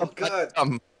 Oh god.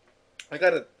 I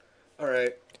gotta...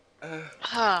 Alright.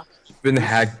 ah. Been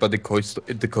hacked by the coast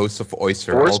of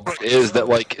Oyster. The worst part is that,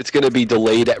 like, it's going to be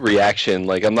delayed at reaction.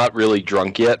 Like, I'm not really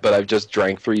drunk yet, but I've just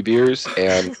drank 3 beers,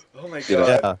 and Oh my god. You know,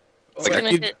 Yeah. Oh It's my...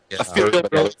 gonna hit. I feel like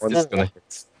the other one's It's gonna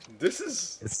hit. This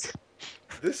is... It's,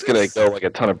 This going to is... go like a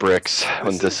ton of bricks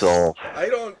when this all... I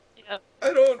don't... Yeah.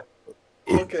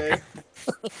 Okay.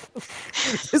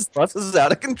 This bus is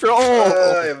out of control.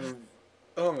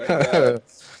 Oh my god.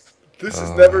 This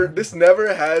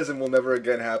never has and will never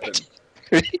again happen.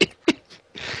 I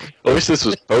wish this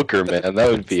was poker, man. That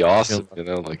would be awesome, you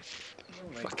know, like... Oh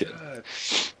my Fuck it.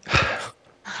 god.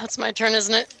 That's my turn,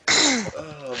 isn't it?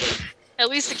 Oh, my... At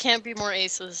least it can't be more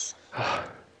aces.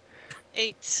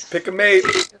 8. Pick a mate.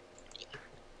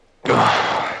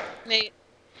 Nate.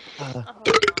 Oh,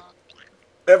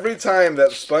 Every time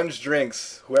that Sponge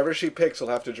drinks, whoever she picks will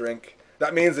have to drink.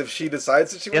 That means if she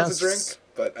decides that she wants to Yes. drink,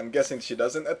 but I'm guessing she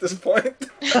doesn't at this point.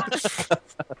 course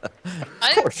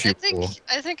you will.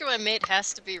 I think my mate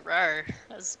has to be Raar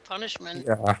as punishment.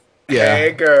 yeah. Hey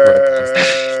Yeah.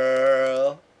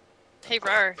 girl. Hey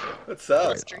Raar, What's up?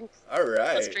 let's drink. All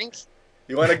Let's right. drink.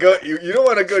 You want to go? You don't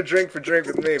want to go drink with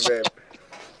me, babe.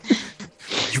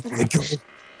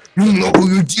 You know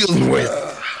who you're dealing with.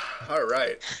 All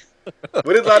right. What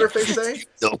did Ladderface say? You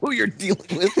know who you're dealing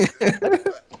with.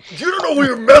 You don't know who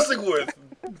you're messing with.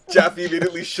 Jaffe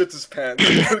immediately shits his pants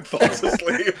and falls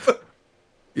asleep.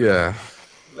 Yeah.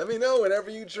 Let me know whenever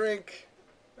you drink.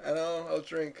 I know, I'll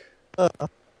drink. I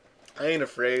ain't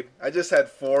afraid. I just had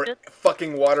 4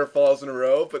 fucking waterfalls in a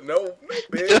row, but no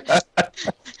babe.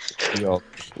 Yo.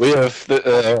 We have...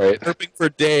 alright. Burping for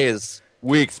days,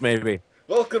 weeks maybe.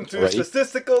 Welcome to Ready?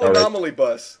 Statistical All right. Anomaly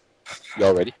Bus.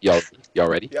 Y'all ready? Y'all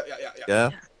ready? Yeah. Yeah.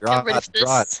 Get rid of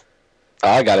this.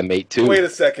 I got a mate, too. Wait a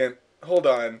second. Hold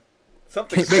on.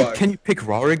 Something's fucked. Can you pick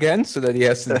Raar again so that he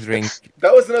has to drink?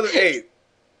 That was another 8.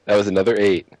 That was another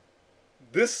 8.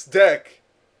 This deck...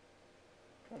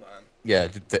 Hold on. Yeah,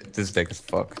 this deck is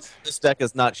fucked. This deck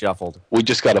is not shuffled. We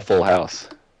just got a full house.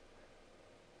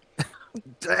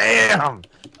 Damn.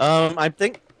 I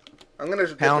think I'm gonna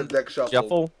get Pound the deck shuffled.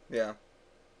 shuffle. Yeah.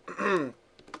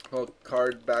 Well,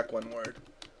 card back 1 word.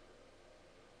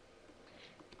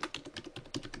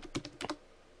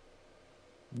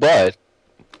 But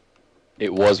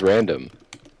it was random.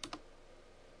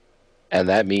 And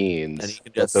that And means you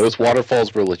can that just- those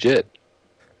waterfalls were legit.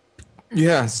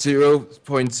 Yeah,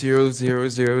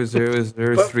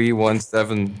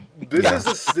 0.0000317.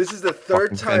 This is the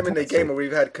third Fucking time in the fantastic. game where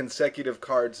we've had consecutive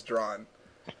cards drawn.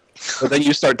 So then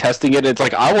you start testing it, and it's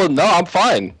like, I'm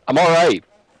fine. I'm alright.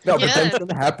 No, but then Yeah. it's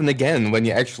gonna happen again when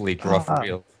you actually draw for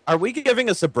real. Are we giving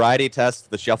a sobriety test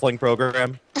to the shuffling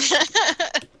program?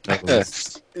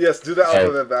 Yes, do the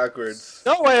alphabet backwards.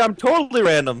 No way, I'm totally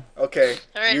random. Okay,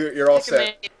 Alright, you're all pick a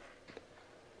set. mate.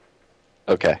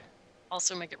 Okay.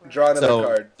 Also make it Raar. Draw another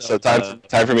card. So time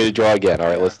for me to draw again.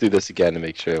 Alright, let's do this again to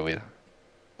make sure we...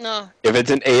 No. If it's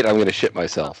an 8, I'm going to shit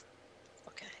myself.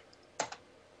 Okay.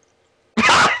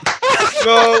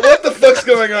 No, what the fuck's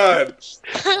going on?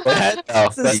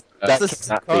 That's the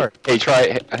cannot be. card. Hey,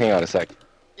 hang on a sec.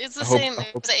 It's the same.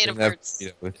 It was the 8 of never- hearts. you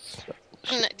know, it's-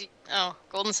 Oh,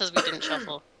 Golden says we didn't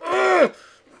shuffle. I'm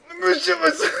gonna shit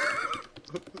myself.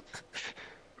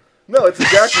 No, it's a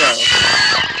jack now.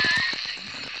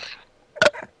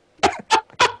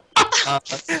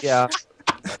 Yeah.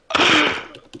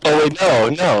 Oh, wait,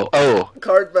 no. Oh,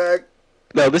 Card back.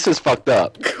 no, this is fucked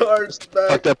up. Card back.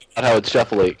 Fucked up about how it's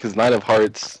shuffling, because 9 of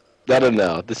hearts...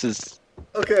 No. This is...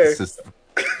 Okay, This is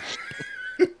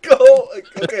go.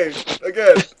 Okay,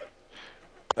 again.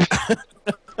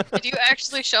 Did you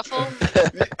actually shuffle?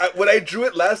 When I drew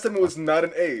it last time, it was not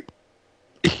an 8.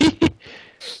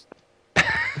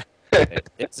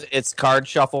 It's card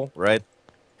shuffle, right?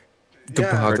 The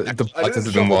Yeah. bot, the I bot didn't has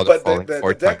been shuffle, water but falling the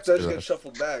 4 deck times does to get us.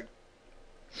 shuffled back.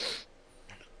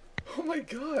 Oh my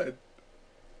god.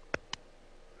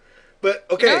 But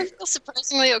You know, I okay, feel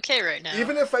surprisingly okay right now.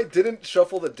 even if I didn't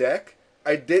shuffle the deck,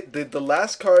 I did the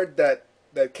last card that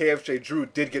KFJ drew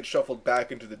did get shuffled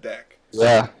back into the deck.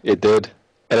 Yeah, it did.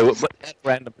 And At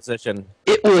random position.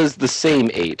 it was the same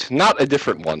 8, not a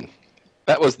different one.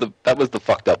 That was the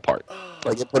fucked up part.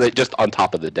 Like it put it just on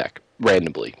top of the deck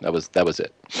randomly. That was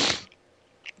it.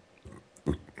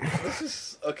 This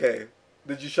is okay.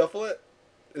 Did you shuffle it?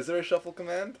 Is there a shuffle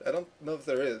command? I don't know if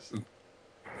there is.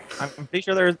 I'm pretty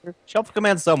sure there's a shuffle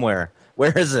command somewhere.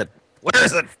 Where is it? Where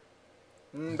is it?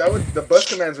 The bus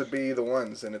commands would be the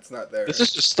ones, and it's not there. This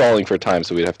is just stalling for time,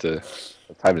 so we'd have to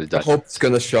time to I dust. hope it's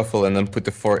gonna shuffle and then put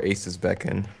the 4 aces back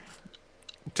in. I'm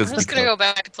just because. gonna go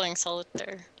back to playing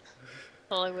solitaire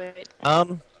while I wait.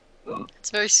 It's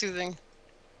very soothing.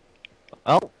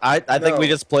 Well, I think we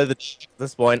No. just play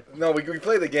this point. No, we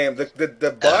play the game.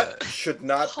 The bot should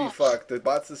not be fucked. The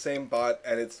bot's the same bot,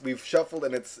 and we've shuffled,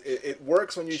 and it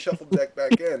works when you shuffle the deck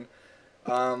back in.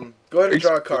 Go ahead and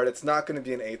draw a card. It's not going to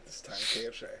be an 8 this time,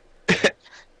 KFJ.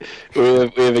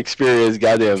 We have experienced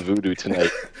goddamn voodoo tonight.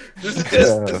 This is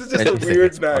just a Anything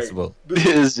weird is night. possible. It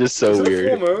is just so Is it a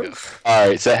weird. full moon? All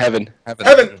right, so heaven.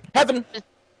 Heaven! Heaven. I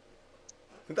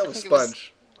think that was I think it was-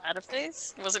 Sponge.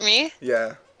 Ladderface? Was it me?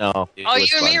 Yeah. No. it Oh,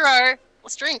 was you and me, fun. Raar.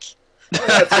 Let's drink. Oh,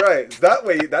 that's right.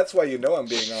 That's why you know I'm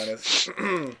being honest.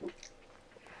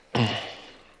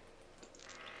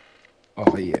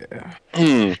 Oh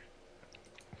yeah.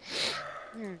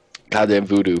 Goddamn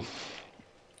voodoo.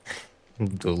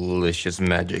 Delicious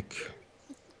magic.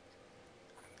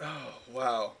 Oh,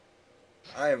 wow.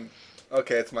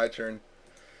 Okay, it's my turn.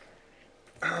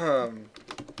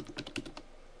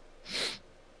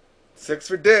 6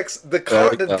 for dicks. The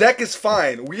go. deck is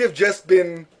fine. We have just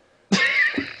been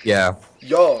Yeah,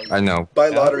 y'all I know. buy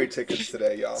lottery tickets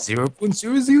today, y'all.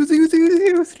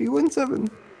 0.0000317.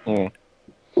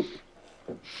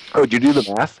 Oh, did you do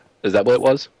the math? Is that what it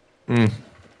was? Mm.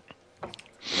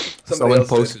 Somebody Someone else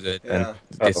did. posted it Yeah. and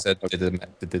they Oh, said they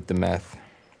did the math.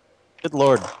 Good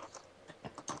lord.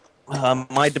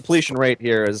 My depletion rate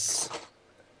here is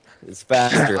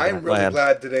faster I'm than really planned.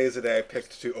 glad today is the day I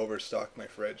picked to overstock my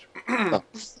fridge.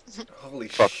 Holy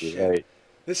Fuck shit. you, right.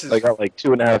 This is I got like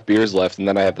 2.5 beers left, and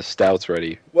then I have the stouts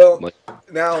ready. well. Like,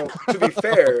 Now, to be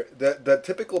fair, the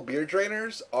typical beer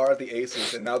drainers are the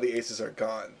aces, and now the aces are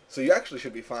gone. So you actually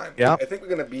should be fine. Yeah. I think we're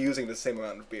going to be using the same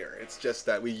amount of beer. It's just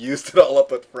that we used it all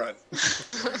up at front.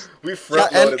 We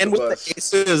front loaded and the with bus.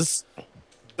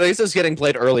 the aces getting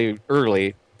played early,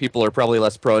 people are probably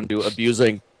less prone to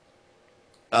abusing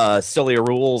sillier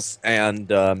rules and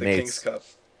The King's mates. Cup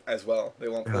as well. They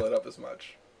won't pull it up as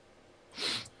much.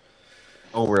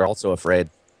 Oh, we're also afraid.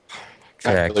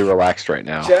 I'm Jack. really relaxed right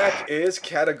now. Jack is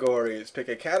categories. Pick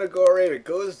a category. It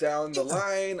goes down the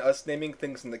line. Us naming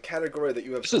things in the category that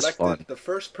you have This is selected. fun. The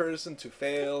first person to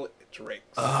fail drinks.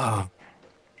 Oh.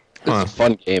 This is a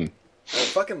fun game. I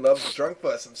fucking love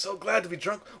Drunkbus. I'm so glad to be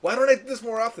drunk. Why don't I do this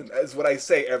more often? Is what I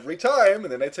say every time,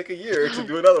 and then I take a year to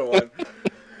do another one.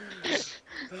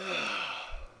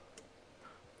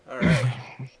 All right.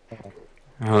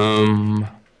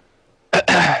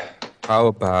 How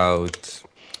about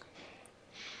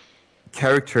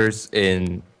characters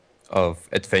of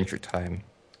Adventure Time?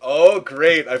 Oh,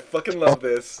 great! I fucking love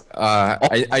this.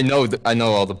 I know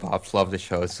all the Bobs love the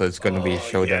show, so it's gonna be a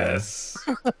showdown. Yes.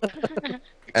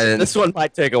 And This one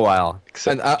might take a while.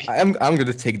 and I'm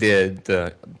gonna take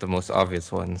the most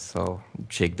obvious one. So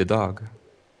Jake the dog.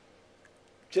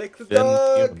 Jake the Finn the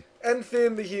dog human. and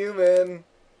Finn the human.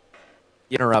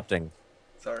 Interrupting.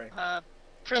 Sorry.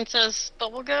 Princess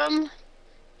Bubblegum?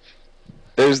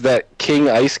 There's that King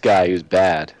Ice guy who's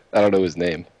bad. I don't know his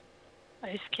name.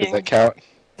 Ice Does King. that count?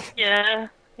 Yeah.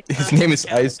 His name is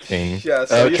Ice King. Yeah.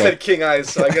 So you Okay. said King Eyes,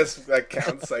 so I guess that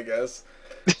counts. I guess.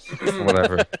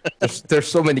 Whatever. There's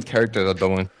so many characters I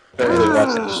don't want. Apparently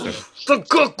watch this show. The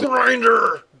cook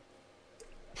grinder.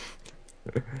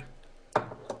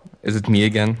 Is it me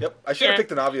again? Yep. I should have Yeah.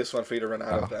 picked an obvious one for you to run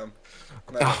out of them.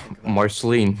 Now that I think of it.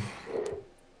 Marceline.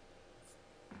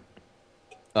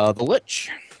 The Lich.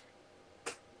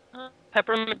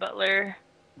 Peppermint Butler.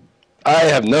 I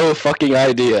have no fucking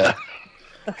idea.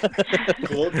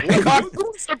 Cool.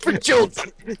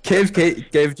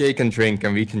 Give Jake can drink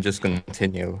and we can just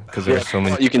continue because there's so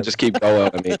many. You can just keep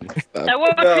going. I mean, That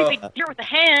was No. creepy deer with the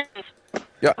hands.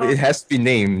 Yeah, it has to be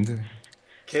named.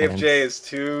 KFJ is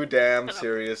too damn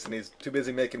serious, and he's too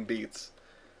busy making beats.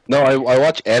 no, I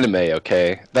watch anime.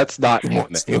 Okay, that's not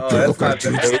anime. Oh, that's not It's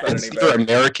any either better.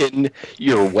 American,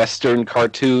 your Western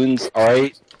cartoons. All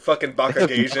right. Fucking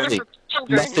Bakagasian. Hey.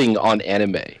 Children. nothing on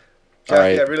anime. Jackie,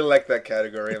 Alright. I really like that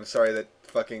category. I'm sorry that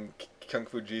fucking Kung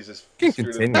Fu Jesus You can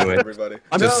screwed it continue for it. everybody.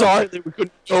 I'm No, sorry that we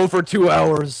couldn't go for 2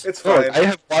 hours. It's Look, fine. I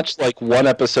have watched like one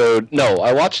episode. No,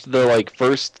 I watched the like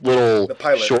first little The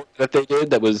pilot. short that they did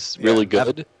that was really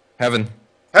good. Heaven.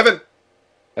 Heaven.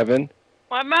 Evan?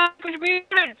 My mouth was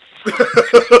muted.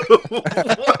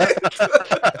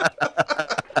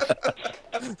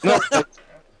 No,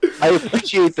 I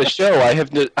appreciate the show. I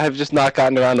have just not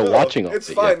gotten around to watching all It's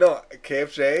of it fine. yet. No,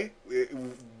 KFJ,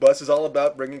 Bus is all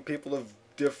about bringing people of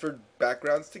different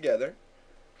backgrounds together.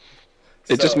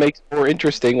 It just So, makes it more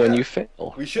interesting when yeah. you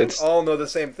fail. We shouldn't It's- all know the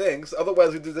same things.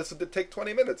 Otherwise, this would take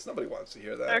 20 minutes. Nobody wants to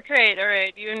hear that. Okay, all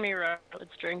right. You and me, Rob.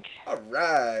 Let's drink. All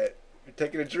right. You're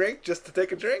taking a drink just to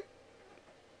take a drink?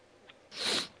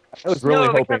 I was really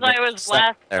no, hoping because I that was sat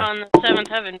last there. on the seventh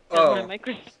heaven. Because Oh. my mic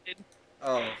was muted.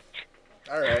 Oh.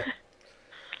 All right.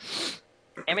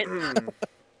 Damn it.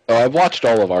 Oh, I've watched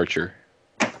all of Archer.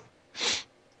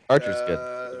 Archer's good.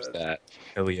 There's that.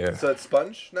 Hell yeah. So it's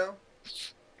Sponge now?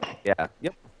 Yeah.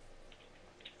 Yep.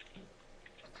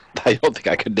 I don't think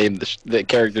I could name the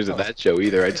characters of that show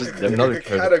either. I just never. Another The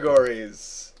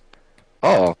categories.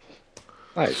 Oh,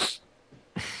 nice.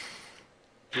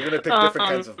 You're going to pick different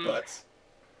kinds of butts.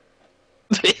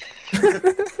 I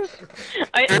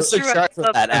I'm threw surprised up,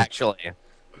 with that actually.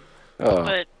 Oh,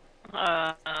 but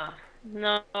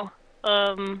no.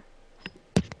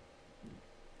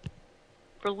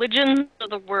 Religions of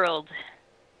the world.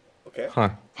 Okay. Huh.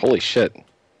 holy shit!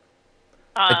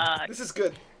 This is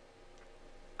good.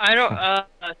 I don't.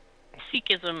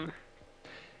 Sikhism.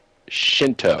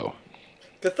 Shinto.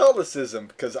 Catholicism,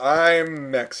 because I'm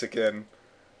Mexican.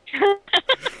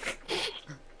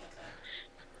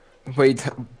 Wait,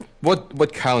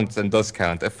 what counts and does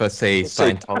count? If I say Let's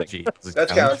say Scientology, does it That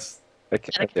count?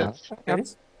 counts. Okay.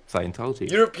 Scientology.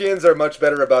 Europeans are much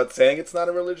better about saying it's not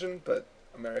a religion, but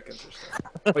Americans are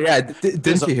still. Oh yeah,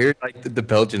 didn't you hear? Like the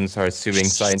Belgians are suing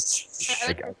Scientology.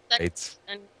 Like, outright.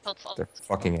 And cultural They're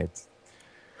fucking it.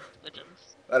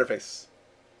 religions. Ladderface.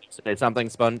 Say something,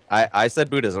 Spun. I said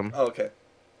Buddhism. Oh, okay.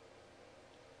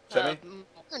 Jenny?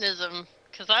 Mormonism,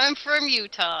 because I'm from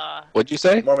Utah. What'd you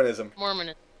say? Mormonism.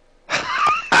 Mormonism.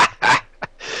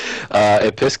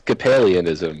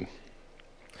 Episcopalianism.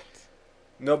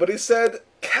 Nobody said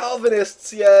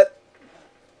Calvinists yet.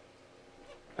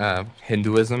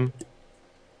 Hinduism.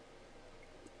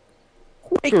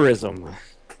 Quakerism.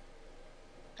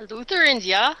 Lutherans,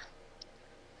 yeah?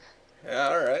 Yeah,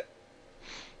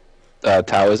 alright.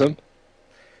 Taoism.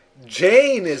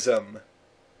 Jainism.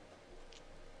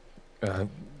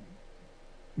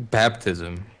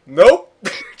 Baptism. Nope.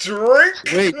 Drink.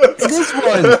 Wait, this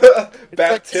one.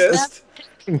 Baptist.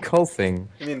 Cult thing.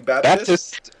 You mean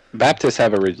Baptist? Baptists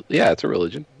have a yeah, it's a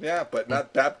religion. Yeah, but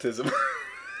not baptism.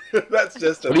 That's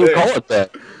just a What do you thing. call it then?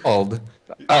 Called.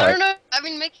 I don't know. I've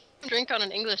been making them drink on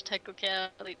an English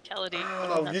technicality.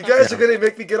 Oh, you guys are gonna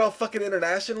make me get all fucking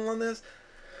international on this?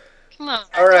 Come on.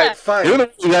 All right, You fine. don't know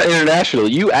you got international.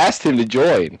 You asked him to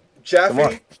join. Come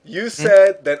on. Jaffe, you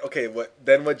said that. Okay, what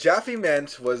Jaffe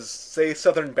meant was say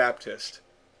Southern Baptist.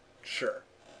 Sure.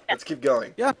 Let's keep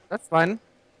going. Yeah, that's fine.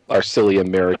 Our silly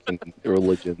American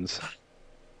religions.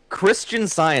 Christian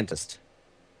Scientist.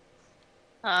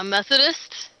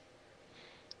 Methodist.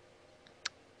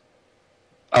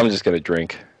 I'm just gonna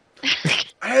drink.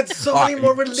 I had so many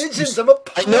more religions. I'm a.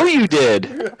 I know you did.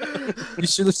 You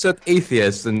should have said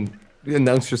atheist and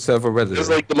announced yourself already. It's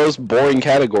like the most boring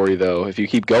category, though. If you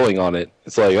keep going on it,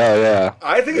 it's like, oh yeah,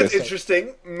 I think it's Yes.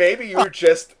 interesting. Maybe you're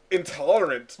just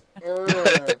intolerant.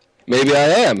 maybe I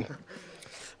am.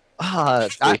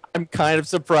 I'm kind of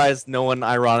surprised no one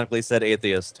ironically said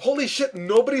atheist. Holy shit!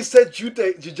 Nobody said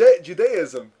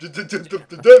Judaism.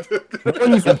 No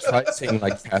one even tried saying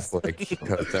like Catholic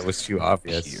because that was too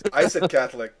obvious. I said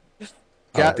Catholic.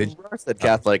 Ca- did- Roar said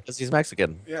Catholic because he's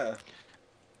Mexican. Yeah.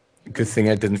 Good thing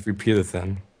I didn't repeat it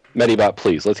then. Medibot,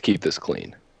 please, let's keep this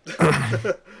clean.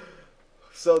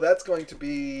 So that's going to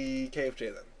be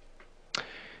KFJ then.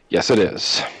 Yes, it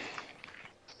is.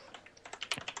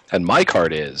 And my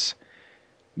card is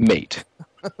mate.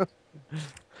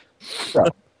 So,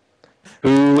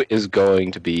 who is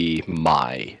going to be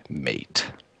my mate?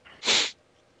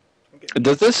 Okay.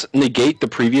 Does this negate the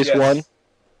previous Yes. one?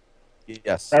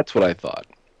 Yes. That's what I thought.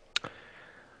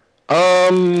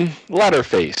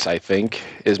 Ladderface, I think,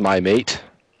 is my mate.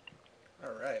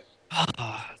 All right.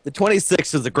 The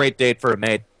 26th is a great date for a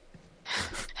mate.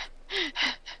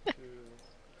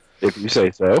 If you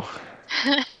say so.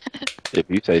 If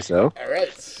you say so. All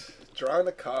right. Drawing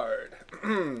a card.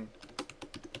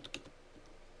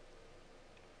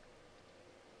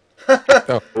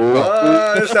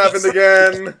 Oh, this happened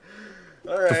again.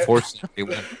 All The right. force win.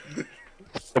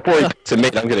 Before he picks a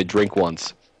mate, I'm gonna drink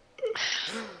once.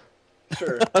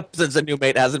 Sure. Since a new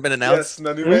mate hasn't been Yes, announced.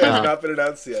 no new man has not been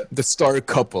announced yet. The star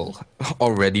couple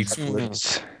already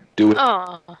split. Do it.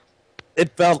 Oh,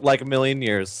 It felt like a million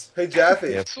years. Hey, Jaffe.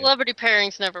 Yeah. celebrity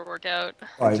pairings never work out.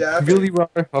 Jaffe. Really,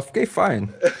 Raar? Okay,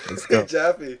 fine. Let's Hey, go.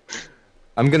 Jaffe.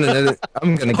 I'm gonna get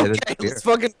Okay, it here. let's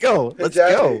fucking go. Hey, Let's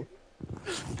Jaffe. go.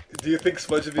 Do you think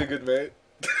Sponge would be a good mate?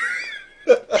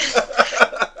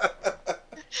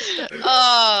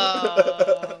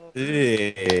 Oh.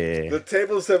 The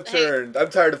tables have turned. I'm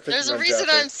tired of picking There's a on reason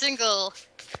Jaffe. I'm single, and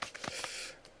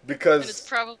it's Because,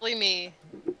 probably me.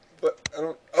 but I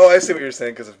don't. Oh, I see what you're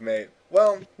saying. Because of mate.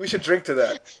 Well, we should drink to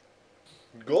that.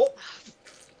 Gulp.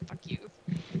 Fuck you.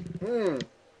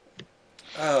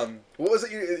 What was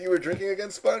it you were drinking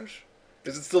again, Sponge?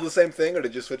 Is it still the same thing, or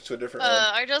did you switch to a different one?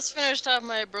 I just finished off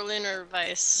my Berliner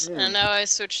Weiss, and now I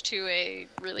switched to a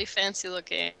really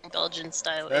fancy-looking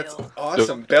Belgian-style That's ale.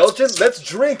 awesome. Belgian, let's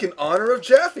drink in honor of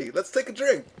Jaffe. Let's take a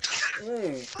drink.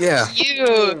 Yeah.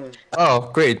 You.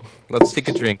 Oh, great. Let's take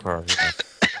a drink, Raar. Yeah.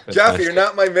 That's Jaffe, nice. you're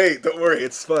not my mate. Don't worry,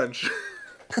 it's Sponge.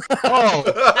 Oh,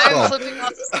 I'm flipping off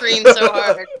the screen so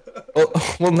hard.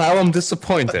 Oh, well, now I'm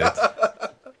disappointed.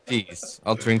 Jeez,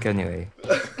 I'll drink anyway.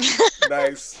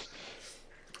 Nice.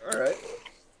 All right,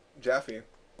 Jaffe.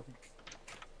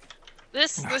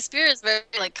 This beer is very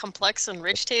like complex and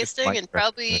rich tasting, and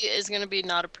probably is going to be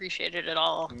not appreciated at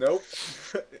all. Nope.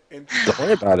 Don't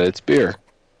worry about it. It's beer.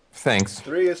 Thanks.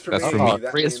 3 is for That's me. for me.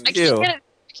 That 3 is means- for I you. can't get it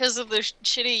because of the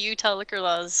shitty Utah liquor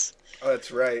laws. Oh,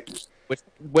 that's right.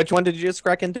 which one did you just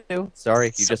crack into?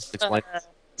 Sorry, you just explained.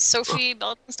 Sophie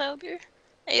Belgian style beer,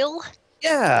 ale.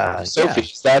 Yeah, Sophie,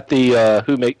 is that the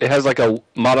who make? It has like a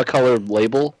monocolored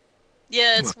label.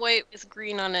 Yeah, it's white with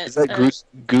green on it. Is that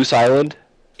Goose Island?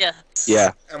 Yeah.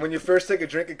 Yeah. And when you first take a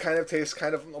drink, it kind of tastes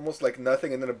kind of almost like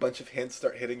nothing, and then a bunch of hints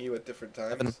start hitting you at different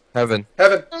times. Heaven.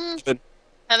 Heaven.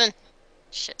 Heaven.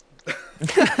 Shit.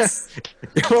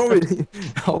 You always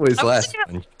I was last.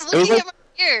 looking It was at like- my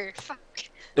beer. Fuck.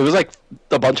 It was like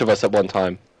a bunch of us at one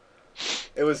time.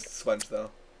 It was Sponge though.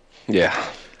 Yeah.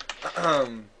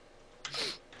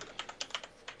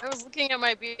 I was looking at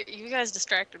my beer. You guys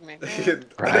distracted me.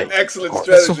 Right. An excellent That's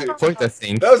the strategy. whole point, I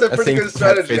think. That was a I pretty think good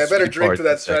strategy. I Ladderface better should be drink part to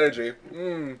that of strategy.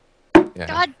 Yeah.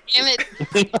 God damn it.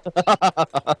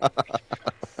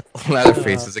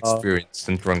 Ladderface is experienced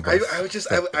in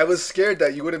Drunkbus. I was scared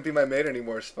that you wouldn't be my mate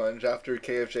anymore, Sponge, after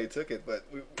KFJ took it, but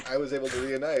I was able to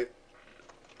reunite.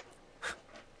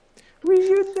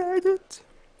 Reunited.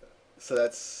 So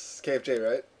that's KFJ,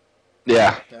 right?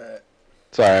 Yeah. All right.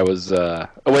 Sorry, I was. Oh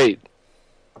wait.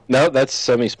 No, that's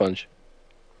Semisponge.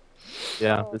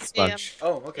 yeah, it's Sponge.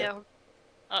 Oh, okay. Yeah.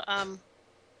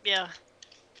 Yeah.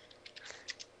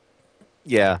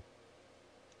 Yeah.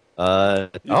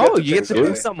 get Oh, to you get pick to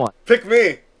pick somebody. someone. Pick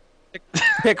me.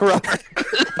 Pick Raar.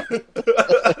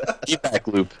 Feedback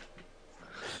loop.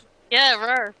 Yeah,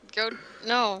 Raar. Go.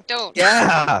 No, don't.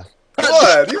 Yeah. Come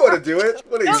on, you want to do it?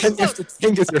 What are You you? have to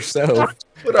think it yourself.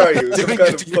 What are you? Some Doing kind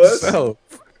it of to puss? yourself.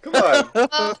 Come on,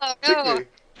 Oh, pick no. me.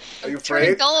 Are you I'm turning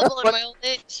afraid? gullible in my old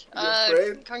age. You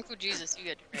afraid? Kung Fu Jesus, you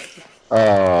get it.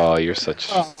 Oh, you're such.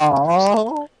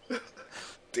 Aww.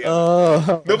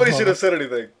 Damn. Nobody should have said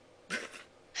anything.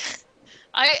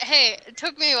 Hey, it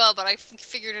took me a while, but I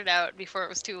figured it out before it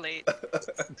was too late.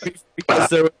 Because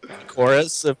there was a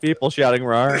chorus of people shouting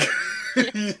Raar.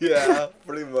 Yeah,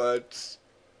 pretty much.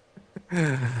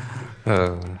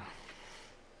 Uh,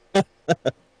 All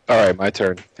right, my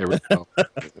turn. Here we go.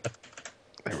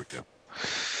 There we go.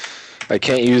 I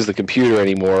can't use the computer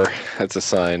anymore. That's a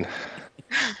sign.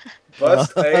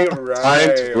 Bust a Time to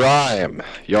rhyme. rhyme.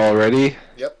 Y'all ready?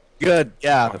 Yep. Good,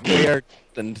 yeah. We are.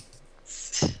 And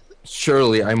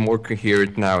surely I'm more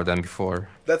coherent now than before.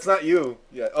 That's not you.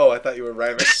 Yeah. Oh, I thought you were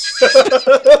rhyming.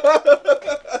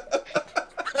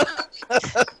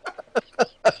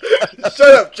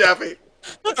 Shut up, Chappie.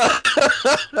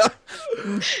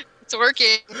 It's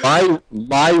working.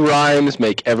 My rhymes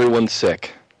make everyone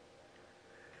sick.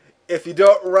 If you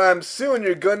don't rhyme soon,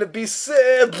 you're gonna be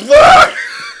sick.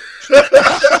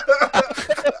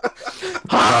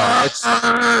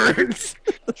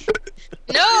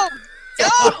 No!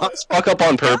 Let's fuck up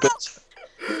on purpose.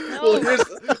 Well,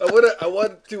 I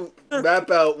want to map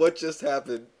out what just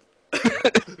happened.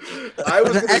 I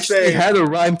was I gonna actually say had a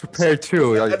rhyme prepared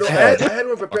too. I had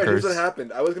one prepared. Here's what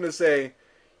happened. I was gonna say,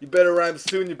 you better rhyme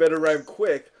soon. You better rhyme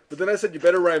quick. But then I said, you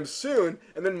better rhyme soon.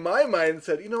 And then my mind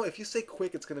said, you know, if you say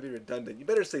quick, it's going to be redundant. You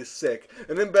better say sick.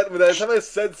 And then by the time I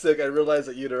said sick, I realized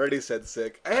that you'd already said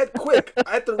sick. I had quick.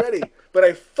 I had the ready. But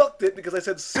I fucked it because I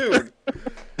said soon.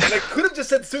 And I could have just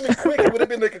said soon and quick. It would have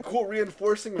been like a cool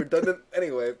reinforcing redundant.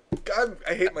 Anyway, God,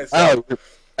 I hate myself.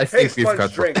 I Hey, think we've Sponge,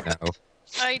 got drink. one now.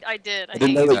 I did. I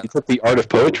didn't know that you took the art of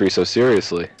poetry so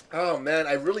seriously. Oh, man,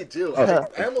 I really do. Oh,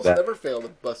 I almost that. never fail to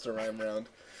bust a rhyme round.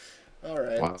 All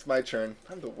right, Wow. it's my turn.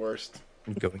 I'm the worst.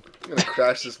 I'm going. I'm going to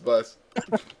crash this bus.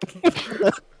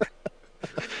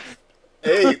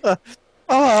 8.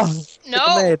 Oh,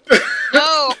 No, made. no,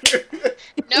 no,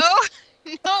 no,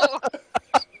 no.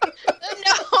 It's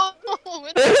not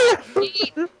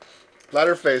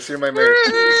Ladderface, you're my mate.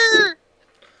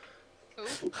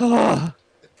 Oh,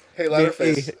 Hey,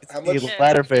 Ladderface, it's how me, much?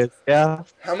 Ladderface. Yeah,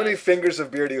 How many fingers of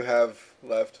beer do you have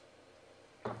left?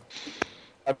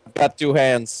 I've got 2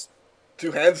 hands.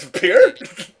 2 hands of beer?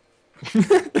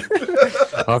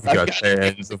 I've got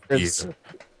hands of beer. It's-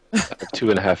 I have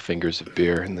 2.5 fingers of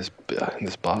beer in this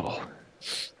bottle.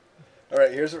 All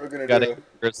right, here's what we're gonna Got do. it.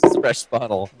 It's a fresh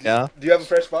bottle. Yeah, Do you have a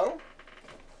fresh bottle?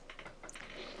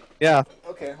 yeah.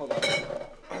 Okay, hold on.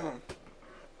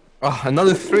 Oh,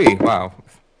 another 3. Wow.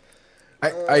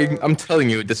 I'm telling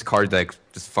you, this card deck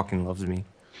just fucking loves me.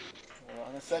 Hold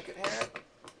on a second here.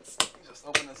 Just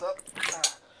open this up.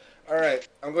 All right,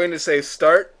 I'm going to say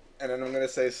start, and then I'm going to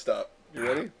say stop. You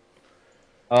ready?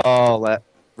 Oh,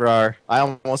 Raar. I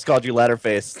almost called you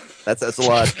Ladderface. That's a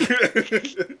lot.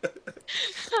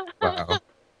 Wow.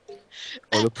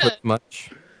 Or to put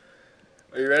much.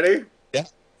 Are you ready?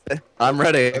 I'm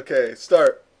ready. Okay,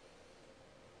 start.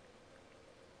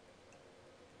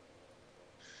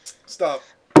 Stop.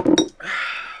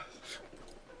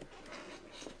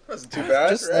 Wasn't too bad,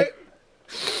 Just right?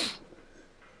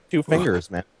 2 fingers,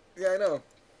 man. Yeah, I know.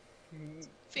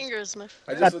 fingers, my I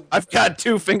friend. just would... I've got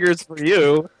 2 fingers for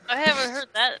you. I haven't heard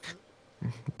that.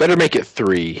 Better make it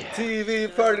 3.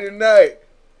 TV party tonight.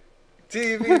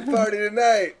 TV party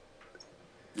tonight.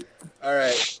 All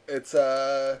right, it's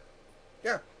yeah.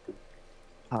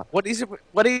 What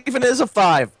even is a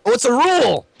 5? Oh, it's a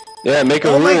rule. Yeah, make a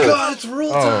Oh rule. my God, it's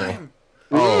rule Oh. time.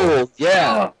 Rule.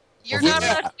 Yeah. You're Yeah. not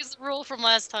allowed to use the rule from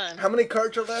last time. How many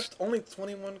cards are left? Only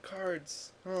 21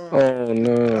 cards. Oh. Oh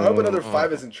no. I hope another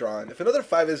 5 isn't drawn. If another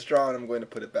 5 is drawn, I'm going to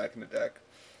put it back in the deck.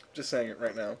 Just saying it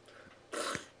right now.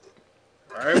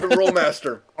 I am the rule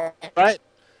master. Right.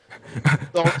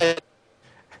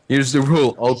 Here's the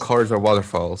rule: all cards are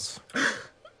waterfalls.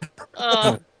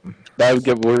 We're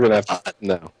gonna have to,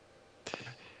 no.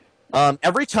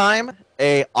 Every time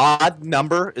a odd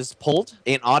number is pulled,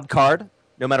 an odd card,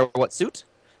 no matter what suit,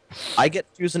 I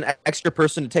get to choose an extra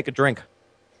person to take a drink.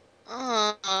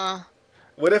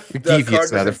 What if You're the devious,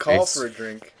 card doesn't call Ladderface. for a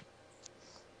drink?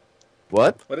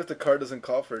 What? What if the card doesn't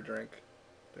call for a drink?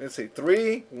 Let's see,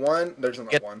 3, 1. There's not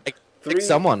Get- 1. pick 3,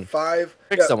 someone. 5.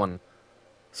 Pick Yeah. someone.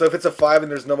 So if it's a 5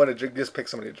 and there's no one to drink, just pick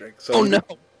somebody to drink. So Oh no.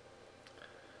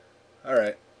 All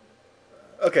right.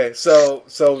 Okay, so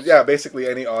yeah, basically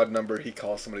any odd number he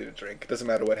calls somebody to drink. It doesn't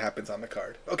matter what happens on the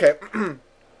card. Okay,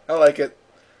 I like it.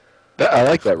 I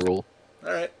like that rule.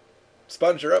 All right,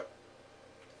 Sponge, you're up.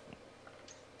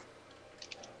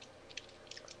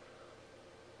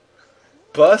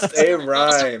 Bust a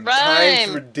rhyme. Time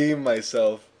to redeem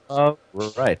myself.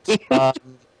 Right.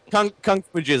 Kung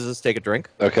Fu Jesus, take a drink.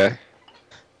 Okay.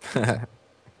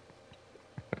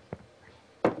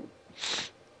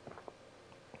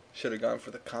 Should have gone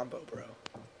for the combo, bro.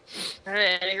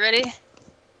 Alright, are you ready?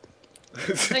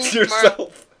 It's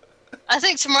yourself. I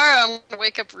think tomorrow I'm gonna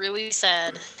wake up really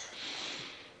sad.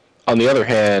 On the other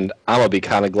hand, I'm gonna be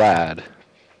kind of glad.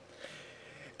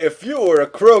 If you were a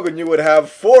Krogan, you would have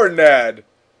 4 Nad.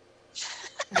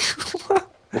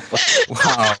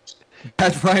 Wow.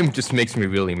 That rhyme just makes me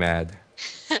really mad.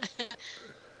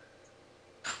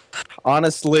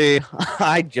 Honestly,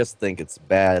 I just think it's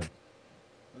bad.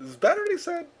 Is that already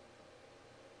said?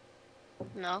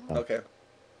 No? Okay.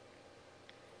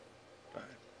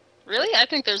 Really? I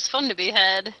think there's fun to be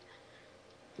had.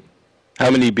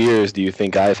 How many beers do you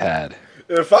think I've had?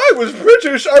 If I was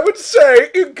British, I would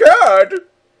say, God.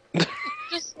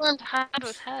 Just learned had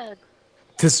with had.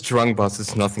 This Drunkbus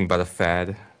is nothing but a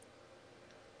fad.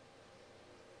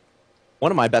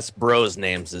 One of my best bros'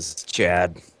 names is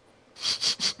Chad.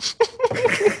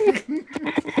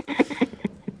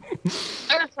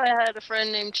 Or if I had a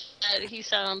friend named Chad, he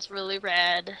sounds really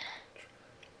rad.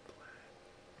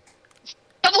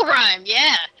 Double rhyme,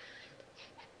 yeah.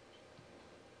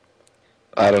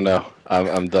 I don't know.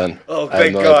 I'm done. Oh, I have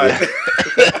thank no God. idea.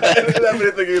 I didn't have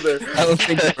anything either. I don't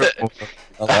think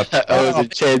I was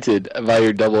enchanted by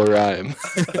your double rhyme.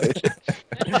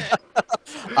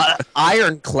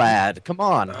 Ironclad. Come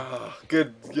on. Oh,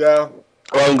 good, yeah.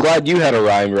 Well, I'm glad you had a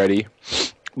rhyme ready,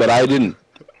 but I didn't.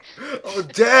 Oh,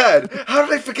 Dad! How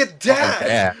did I forget Dad?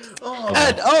 Dad. Oh,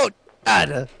 Dad. Oh,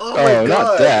 Dad. oh my Oh, God.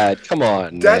 not Dad. Come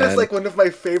on, Dad man. is like one of my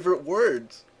favorite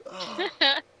words.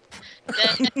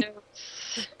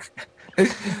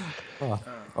 Oh.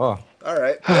 Oh, All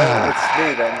right, well, it's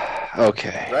me then,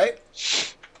 Okay. right?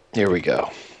 Here we go.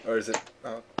 Or is it?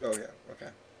 Oh yeah, okay.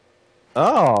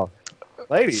 Oh,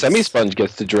 ladies. Semisponge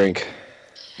gets to drink.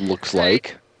 Looks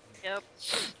like. Yep.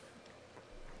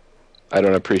 I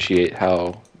don't appreciate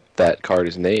how that card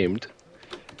is named.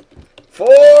 4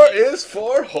 is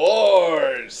for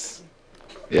whores.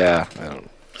 Yeah, I don't.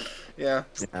 Yeah.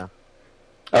 Yeah.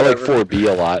 I like Whatever. 4B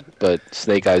a lot, but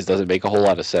Snake Eyes doesn't make a whole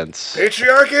lot of sense.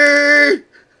 Patriarchy!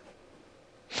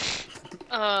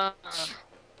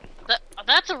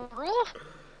 That's a rule?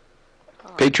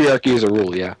 Patriarchy is a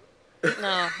rule, yeah.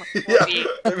 No. Yeah,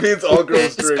 it means all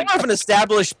girls It's drink. kind of an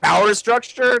established power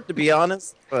structure, to be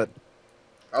honest. But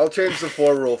I'll change the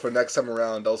 4 rule for next time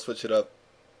around. I'll switch it up.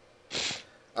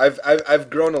 I've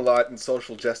grown a lot in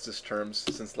social justice terms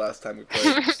since last time we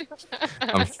played.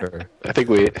 I'm sure. I think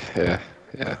we. Yeah.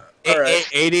 All right.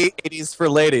 80s for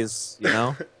ladies, you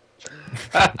know?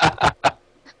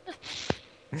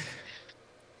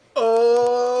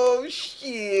 Oh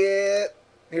shit!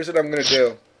 Here's what I'm gonna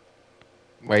do.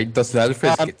 Wait, does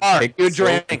Ladderface Mark, take you so-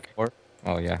 drink. or-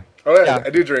 Oh yeah. Oh yeah, Yeah. I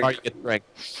do drink. Or you get to drink.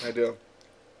 I do.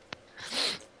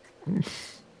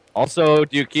 Also,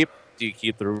 do you keep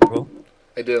the rule?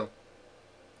 I do.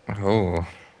 Oh,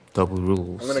 double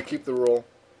rules. I'm gonna keep the rule.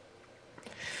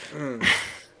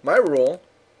 My rule.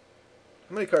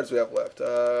 How many cards do we have left?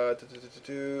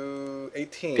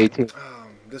 18. 18.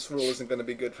 This rule isn't gonna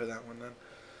be good for that one then.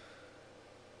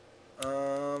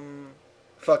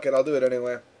 Fuck it, I'll do it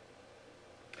anyway.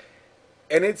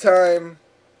 Anytime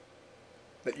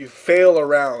that you fail a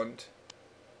round,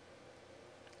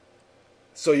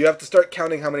 so you have to start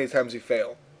counting how many times you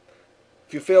fail.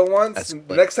 If you fail once, That's the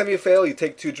good. next time you fail, you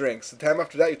take 2 drinks. The time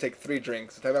after that, you take 3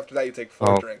 drinks. The time after that, you take 4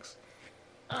 Oh. drinks.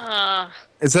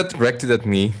 Is that directed at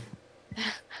me?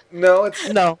 No, it's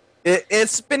No,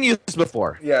 it's been used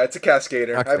before. yeah, it's a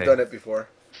cascader. I've Okay. done it before.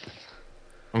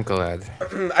 I'm glad.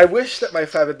 I wish that my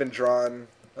 5 had been drawn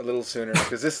a little sooner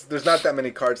because there's not that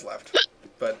many cards left.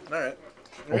 But all right,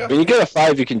 there we go. When you get a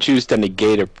 5, you can choose to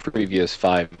negate a previous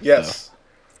 5. Yes.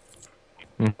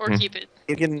 Or keep it.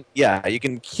 You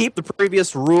can keep the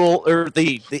previous rule or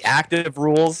the active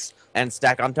rules and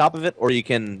stack on top of it, or you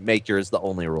can make yours the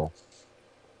only rule.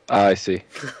 I see.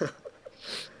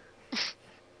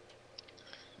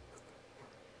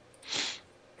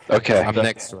 Okay. I'm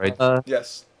next, right?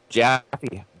 Yes.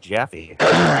 Jaffe.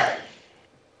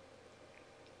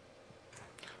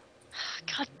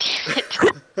 God damn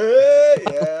it.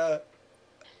 Yeah.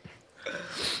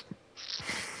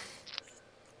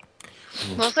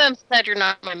 Mostly I'm sad you're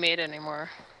not my mate anymore.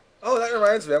 Oh, that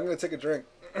reminds me. I'm gonna take a drink.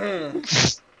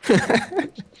 Is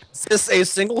this a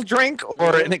single drink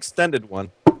or an extended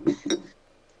one?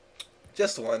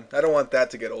 Just one. I don't want that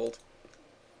to get old.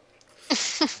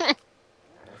 I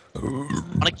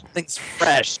want to keep things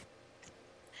fresh.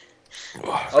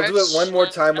 I'll do it one more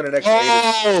time when an extra 8 is.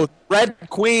 Oh, Red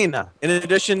Queen. In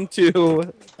addition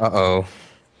to Uh-oh.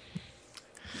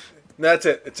 That's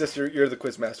it. It's just you're the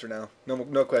quiz master now.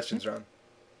 No questions, Ron.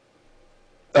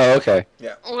 Oh, okay.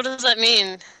 What does that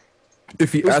mean?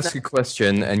 If you Who's ask a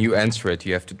question and you answer it,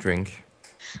 you have to drink.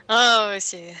 Oh, I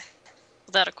see.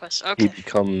 Without a question. He Okay.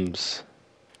 becomes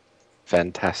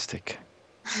fantastic.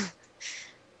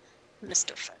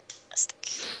 Mr.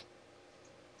 Fantastic.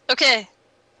 Okay.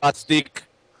 hot stick.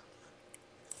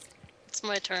 It's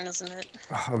my turn, isn't it?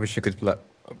 Oh, I wish I could put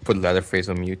Ladderface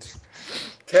on mute.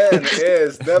 10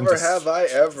 is never have I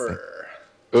ever.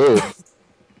 Ooh.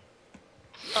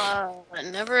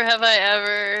 Never have I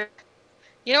ever.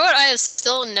 You know what? I have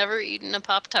still never eaten a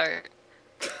Pop-Tart.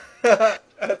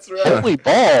 That's right. Holy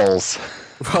balls.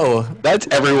 Well, That's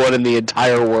everyone in the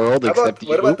entire world How except about,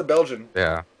 what you. about the Belgian?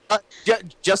 yeah.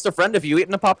 Just a friend. Have you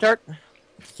eaten a Pop-Tart?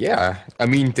 Yeah. I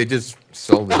mean, they just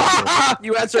sold it.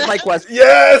 You answered my question.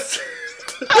 Yes!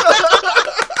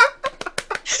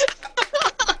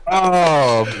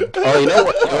 Oh, Oh, you know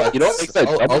what? You know what makes that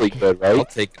doubly good, I'll right?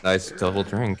 take a nice double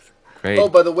drink. Great. Oh,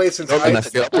 by the way, since Okay, and I... I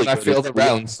failed, and I failed the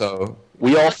round, so...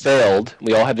 We all failed.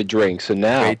 We all had to drink. So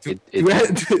now Wait, do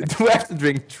I have to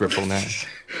drink triple now?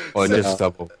 Or No. just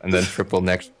double, and then triple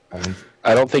next round?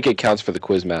 I don't think it counts for the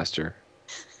quizmaster.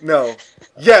 No.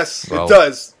 Yes, Well. it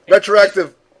does.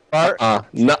 Retroactive.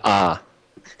 Nuh-uh.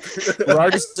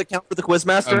 Raar, does it count for the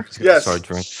Quizmaster? Yes. Sorry,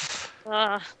 drink.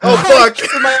 Oh fuck!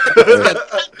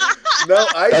 No,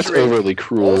 I That's drink. overly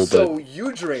cruel, Also, but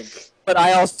you drink. But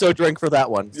I also drink for that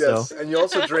one. Yes, So and you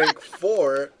also drink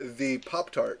for the Pop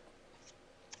Tart.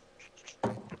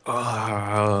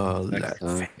 Oh, Next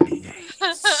time.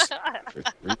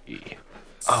 Letterface.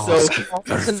 so Oh,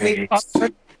 doesn't mean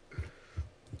Letterface.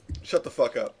 Shut the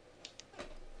fuck up.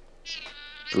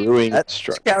 Brewing that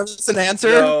struck. counts as an answer.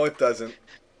 No, it doesn't.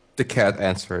 The cat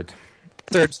answered.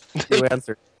 Third, you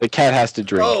answered. The cat has to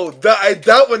drink. Oh,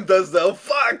 that one does though.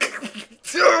 Fuck.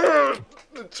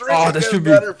 The drink Oh, that should be.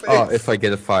 Ladderface. Oh, if I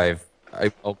get a 5,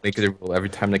 I'll make it a rule. Every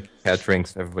time the cat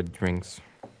drinks, everybody drinks.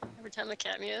 Every time the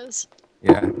cat mews.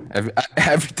 Yeah,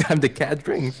 every time the cat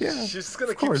drinks. Yeah. She's just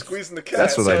gonna keep course. squeezing the cat.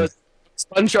 That's what I.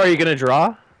 Sponge, are you gonna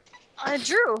draw? I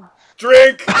drew.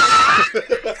 Drink.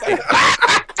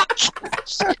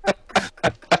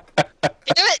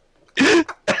 Damn it!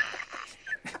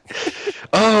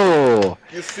 Oh,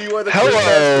 You see why the Hello.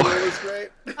 Quizmaster rule is great?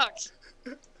 Fuck.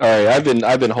 all right.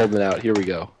 I've been holding out. Here we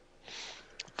go.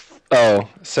 Oh,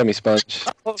 Semisponge.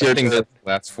 It's your I think turn. that's the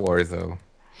last 4 though.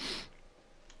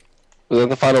 Was that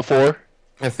the final 4?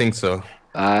 I think so.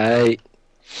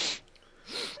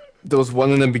 There was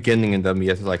 1 in the beginning, and then we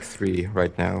have like 3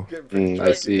 right now. Getting pretty I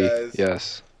drunk, see. you guys.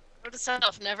 Yes. Note to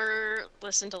self, never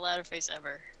listen to Ladderface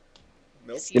ever.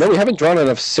 Nope. You know, we haven't drawn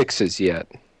enough 6s yet.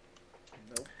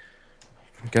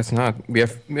 Guess not. We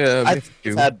have. We I have think 2.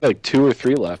 we've had, Like 2 or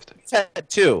 3 left. we've had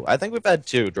 2. I think we've had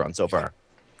 2 drawn so far.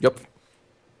 Yep.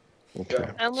 Okay.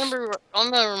 Yeah. I remember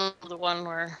the one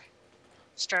where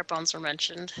strap-ons were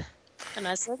mentioned, and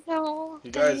I said no.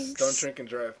 You guys thanks. don't drink and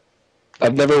drive.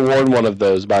 I've never worn one of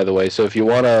those, by the way. So if you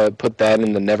want to put that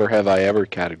in the never have I ever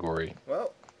category,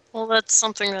 Well, that's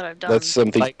something that I've done. that's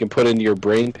something Like- you can put into your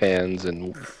brain pans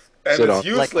and And sit it's on.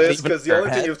 useless Like, because the leave it only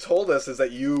in thing our you've told us is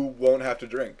that you won't have to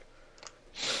drink.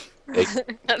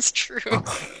 That's true. Are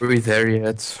we there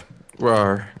yet?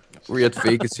 Rawr. We're at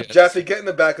Vegas yet. Jeffy, get in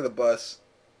the back of the bus.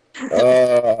 Just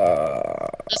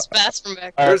bats from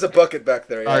back there. There's a bucket back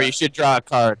there. Yeah. Or you should draw a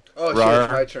card. Oh shit, Rawr.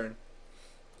 it's my turn.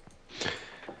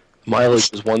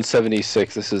 mileage is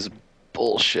 176. This is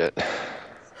bullshit.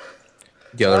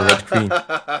 Yellow red queen.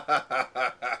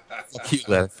 Cute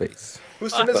Ladderface.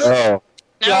 Whose turn is it? Oh,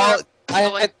 Now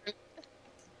Y'all, we're-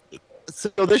 So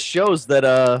this shows that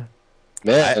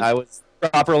man. I was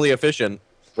properly efficient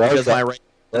Raw's because my got, rank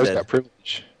Raw's ended. got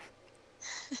privilege.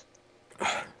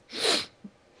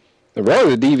 The Raw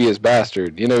is a devious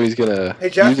bastard. You know he's gonna Hey,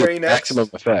 Jeff, use it are you to next? maximum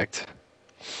effect.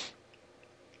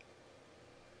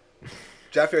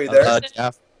 Jeffy, are you there?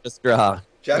 Jeff, just draw.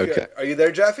 Jeffy, okay. are you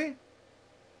there, Jeffy?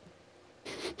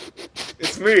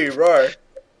 It's me, Roar.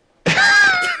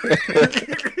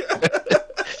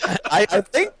 I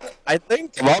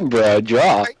think Come on, bro,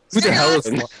 draw. Who the hell is?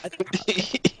 I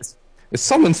think Is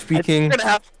someone speaking? you're gonna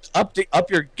have to up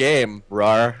your game,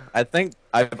 Rar. I think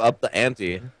I've upped the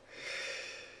ante.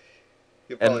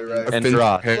 You're probably And- right. I've and been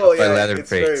draw. prepared Well, by yeah, it's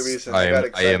very Ladderface. recent. I got I am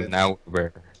excited. now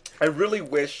aware. I really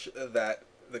wish that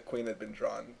the queen had been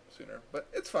drawn sooner, but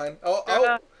it's fine.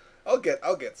 I'll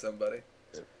get somebody.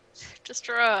 Just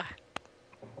draw.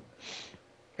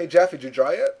 Hey, Jeffy, did you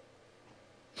draw yet?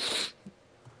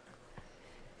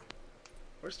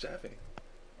 Where's Jeffy?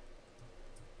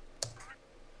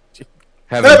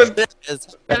 Heaven! There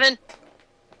is Evan.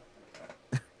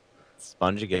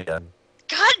 Sponge again.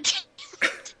 God damn.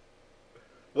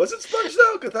 Was it Sponge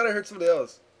though? 'Cause I thought I heard somebody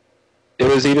else. It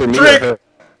was either me Drink! or her.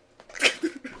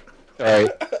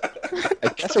 Alright. I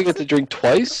guess I get to drink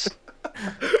twice?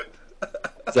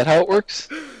 Is that how it works?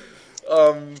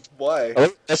 Why? I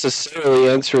wasn't necessarily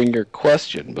answering your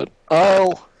question, but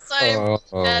I'll Sorry, Oh.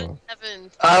 bad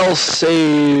Evan. I'll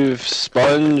save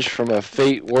Sponge from a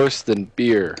fate worse than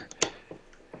beer.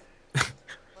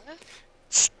 What?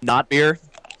 Not beer.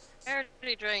 I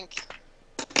already drank.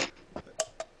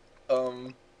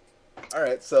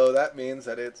 Alright, so that means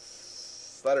that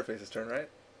it's Ladderface's turn, right?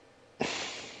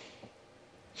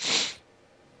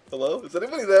 Hello? Is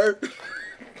anybody there?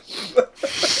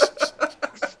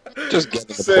 Just get in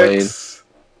the plane. 6.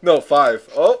 No, 5.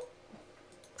 Oh!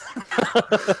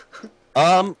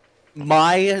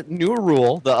 My new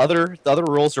rule. The other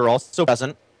rules are also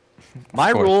present.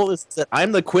 My course. rule is that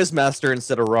I'm the quizmaster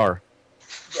instead of Rar.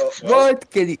 Oh, well,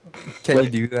 What? Can you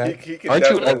do that? he can Aren't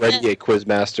you definitely- already a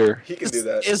quizmaster? He can do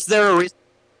that. Is there a reason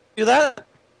to do that?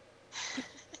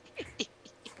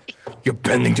 You're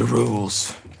bending the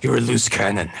rules. You're a loose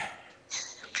cannon.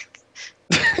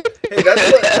 Hey,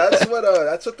 that's what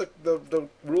the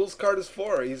rules card is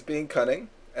for. He's being cunning,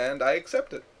 and I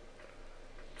accept it.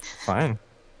 Fine.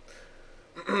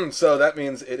 So that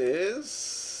means it is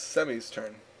Semi's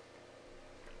turn.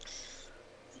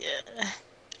 Yeah.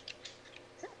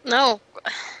 No.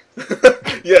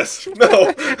 Yes.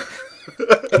 No.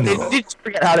 Did you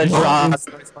forget how to draw a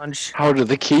Semisponge? How do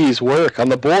the keys work on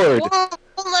the board? Won't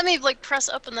let me like press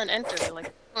up and then enter.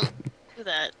 Like, don't do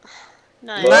that.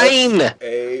 Nice. What's 9.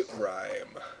 a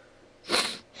rhyme?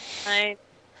 Nine.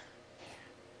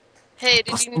 Hey,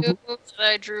 did you know that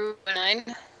I drew a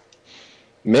 9?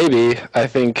 Maybe. I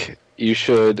think you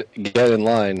should get in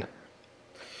line.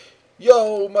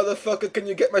 Yo, motherfucker, can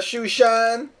you get my shoe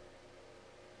shine?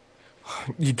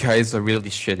 You guys are really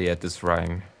shitty at this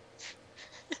rhyme.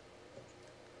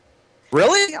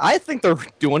 Really? I think they're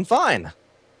doing fine.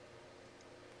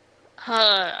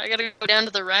 I gotta go down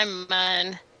to the rhyme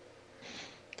mine.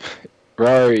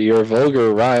 Rar, your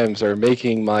vulgar rhymes are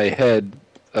making my head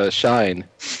shine.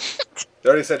 They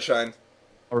already said shine.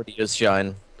 Already is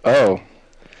shine. Oh.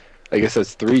 I guess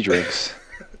that's 3 drinks.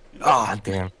 Ah,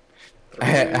 damn. I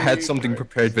had something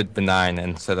prepared with benign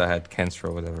and said I had cancer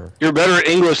or whatever. You're better at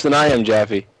English than I am,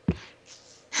 Jaffe.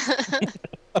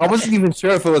 I wasn't even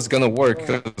sure if it was gonna work.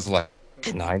 It was like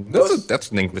benign.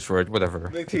 That's an English word. Whatever.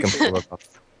 They You teach can you. pull it up.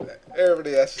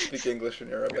 Everybody has to speak English in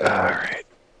Europe. Alright.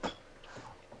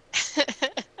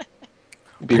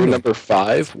 Beer number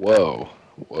 5? Whoa.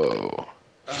 Whoa.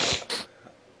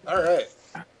 Alright.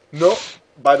 No,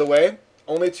 by the way,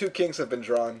 only 2 kings have been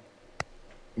drawn.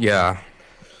 Yeah.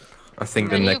 I think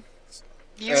the And next.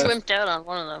 you wimped out on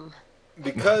one of them.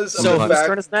 Because of So the whose fact...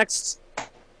 turn is next?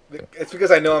 It's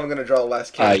because I know I'm going to draw the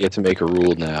last king. I get to make a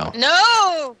rule now.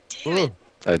 No! Damn it.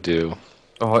 I do.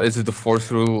 Oh, is it the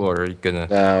 4th rule or are you gonna?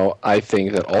 Now, I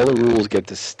think that all the rules get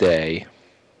to stay.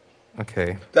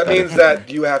 Okay. That means that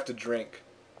you have to drink.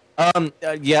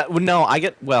 Yeah. Well, no. I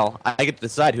get to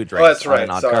decide who drinks. Oh, that's on right. an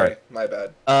odd Sorry. card. My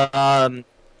bad.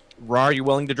 Ra, are you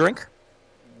willing to drink?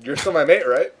 You're still my mate,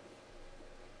 right?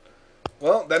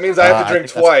 Well, that means I have to I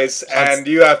drink think that's- twice, and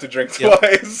you have to drink Yep.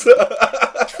 twice.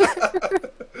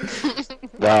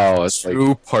 Wow, it's like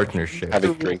True partnership.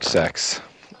 having drink sex.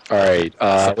 Alright,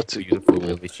 What's a beautiful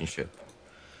relationship?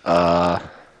 I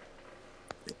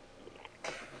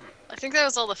think that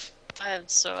was all the 5s,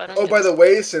 so I don't Oh, get by the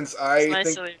way, since it's I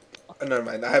nice think... of you. Oh, never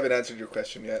mind. I haven't answered your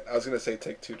question yet. I was going to say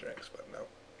take 2 drinks, but no.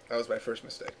 That was my first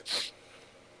mistake.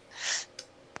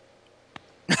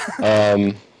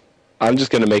 I'm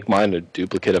just gonna make mine a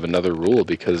duplicate of another rule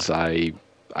because I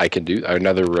can do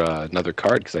another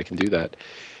card because I can do that.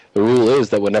 The rule is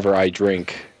that whenever I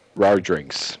drink, Rar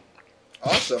drinks,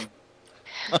 Awesome.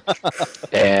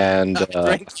 and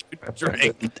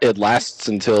Drink. it lasts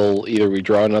until either we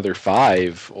draw another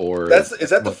 5 or Is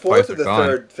that the Well, 4th or twice are the gone.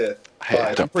 3rd, 5th? I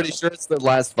 5. I'm pretty sure it's the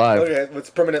last 5. Okay, it's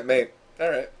permanent mate.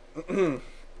 Alright.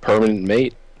 permanent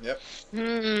mate. Yep.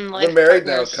 Like We're married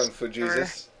now, partners. Kung Fu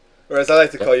Jesus. Or as I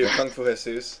like to call you, Kung Fu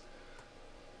Jesus.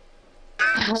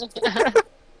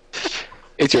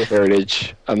 It's your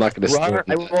heritage. I'm not gonna Rar,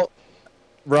 steal.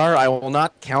 I will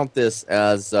not count this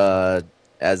as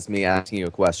me asking you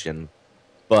a question.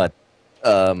 But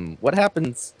what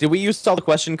happens? Do we use all the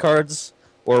question cards,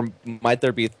 or might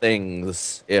there be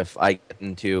things if I get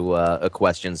into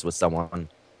questions with someone?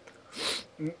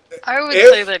 I would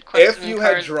say that question if you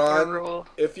had cards are a rule.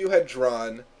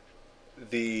 drawn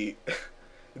the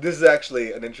this is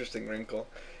actually an interesting wrinkle.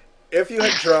 If you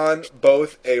had drawn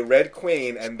both a red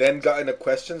queen and then gotten a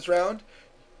questions round,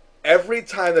 every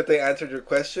time that they answered your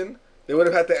question, they would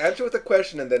have had to answer with a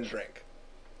question and then drink.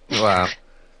 Wow.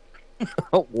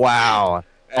 Oh, wow.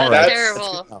 And That's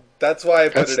terrible. That's why I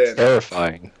put That's it in.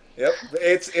 terrifying. Yep.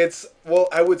 It's well,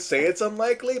 I would say it's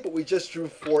unlikely, but we just drew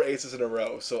 4 aces in a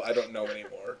row, so I don't know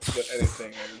anymore what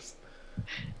anything is.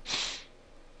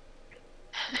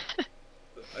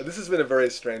 This has been a very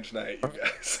strange night, you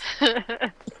guys.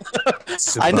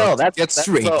 I know, that's Get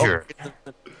stranger.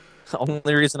 the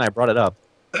only reason I brought it up.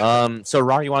 So,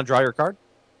 Ron, you want to draw your card?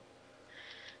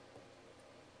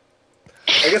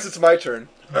 I guess it's my turn.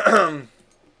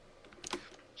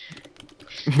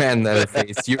 Man,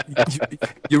 Ladderface,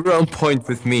 you were on point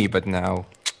with me, but now.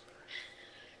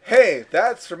 Hey,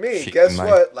 that's for me. Shit, Guess my-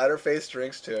 what? Ladderface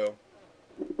drinks too.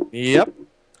 Yep.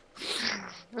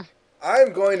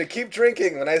 I'm going to keep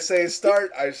drinking. When I say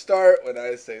start, I start. When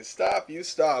I say stop, you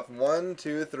stop. 1,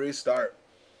 2, 3, start.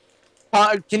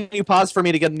 Can you pause for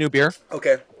me to get a new beer?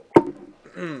 Okay.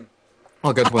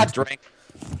 I'll get one. Drink.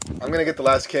 I'm going to get the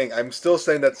last king. I'm still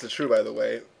saying that's the true, by the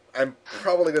way. I'm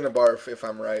probably going to barf if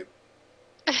I'm right.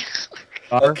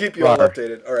 I'll keep you all Rar.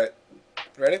 updated. All right.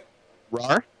 Ready?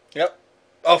 Rar? Yep.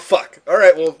 Oh, fuck. All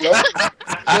right, well, nope.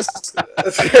 Just,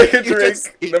 Let's take a you drink.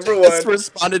 just Number just 1.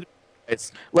 responded.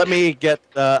 Let me get.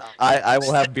 I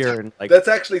will have beer and like. That's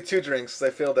actually 2 drinks. I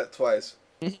failed that twice.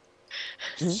 God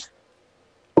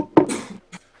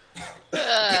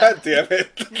damn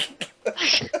it.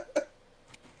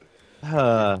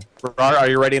 Rar, are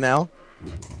you ready now?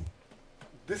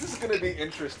 This is going to be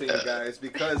interesting, guys,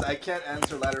 because I can't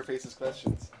answer Ladderface's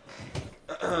questions.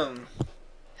 Let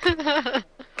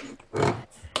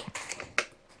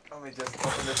me just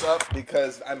open this up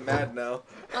because I'm mad now.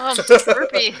 I'm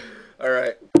burpy.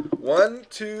 Alright. 1,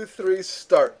 2, 3,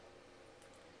 start.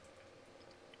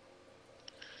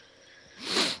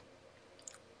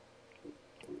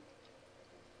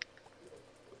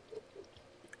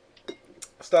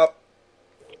 Stop.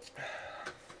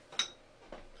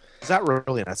 Is that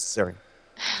really necessary?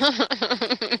 I'm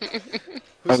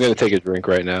gonna take a drink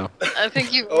right now. I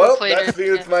think you Well, played that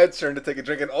means it's my turn to take a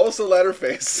drink, and also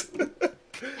Ladderface.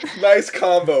 Nice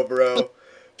combo, bro.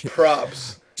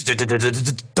 Props.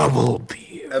 Double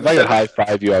beer. If I could high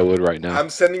five you, I would right now. I'm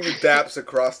sending you daps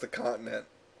across the continent.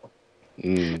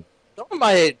 Mm. Some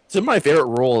of my favorite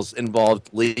rules involved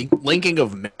linking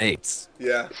of mates.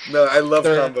 Yeah. No, I love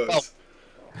They're- combos.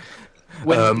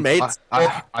 When mates,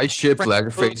 I ship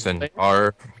Ladderface and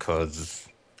R because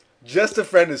Just a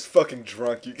friend is fucking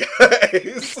drunk, you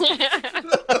guys.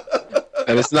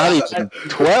 And it's not even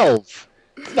 12.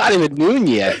 It's not even noon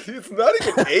yet. It's not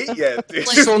even 8 yet, dude.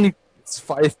 it's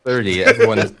 5:30.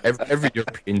 Everyone is every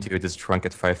European dude is drunk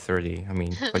at 5:30. I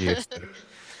mean, what do you expect?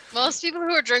 Most people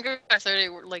who are drinking at 30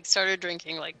 were like started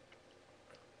drinking like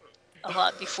a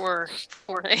lot before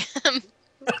 4 a.m.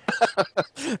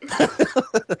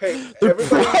 Hey, they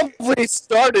everybody, probably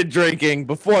started drinking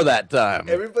before that time.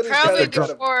 everybody's Probably kind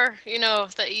of before,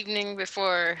 the evening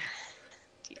before.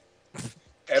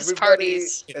 everybody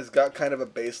parties. has got kind of a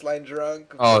baseline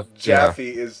drunk. Oh, but Jaffe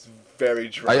is very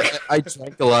drunk. I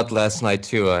drank a lot last night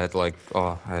too. I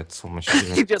had so much.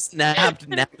 He just napped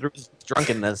through his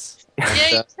drunkenness. Yeah, he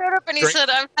showed up and he Drink- said,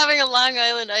 "I'm having a Long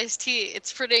Island iced tea.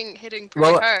 It's hitting pretty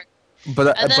Well, hard."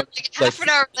 But And then but, like half an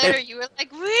hour later, you were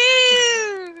like,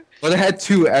 "Woo!" but I had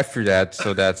 2 after that,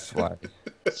 so that's why.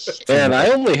 Man, I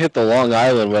only hit the Long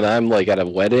Island when I'm like at a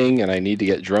wedding and I need to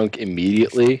get drunk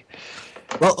immediately.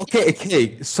 Well,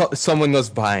 okay. So someone was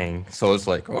buying, so it's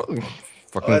like, oh,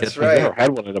 fucking that's get me right. I there. never had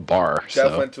one at a bar.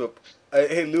 Jeff So. went to a.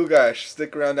 Hey, Lugash,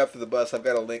 stick around after the bus. I've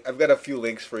got a link. I've got a few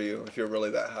links for you if you're really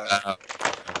that high.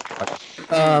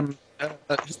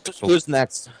 Who's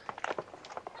next?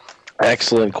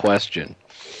 Excellent question.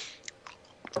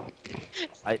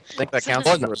 I think that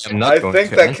counts. I'm not I going think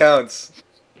to that answer. counts.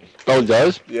 Oh, it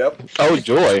does? Yep. Oh,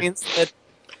 joy.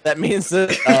 That means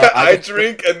that I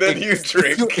drink and then you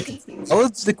drink. Well,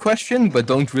 it's the question, but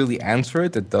don't really answer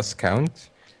it. It does count.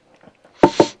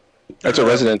 That's a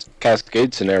Resident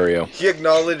Cascade scenario. He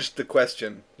acknowledged the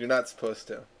question. You're not supposed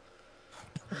to.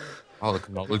 I'll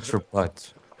acknowledge your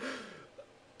butt.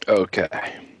 Okay.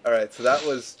 All right. So that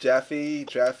was Jaffe.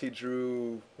 Jaffe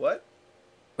drew what?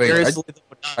 Wait, seriously,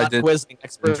 I did quizzing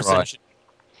next draw person it. should-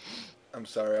 I'm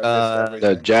sorry. I missed The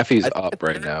everything. Jaffe's I- up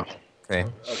right now. okay.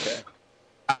 Okay.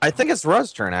 I think it's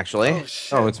Roz's turn actually. Oh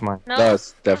shit. Oh, it's mine. No,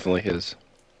 That's definitely his.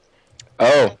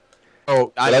 Oh, Oh,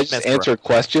 did I just missed answer a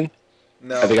question?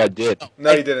 No. I think I did.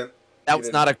 No, you didn't. That You was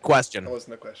didn't. not a question. That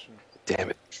wasn't a question. Damn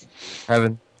it.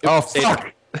 Heaven. Oh,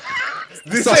 fuck.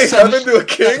 Did you So say some- heaven to a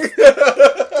king?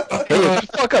 Hey, if you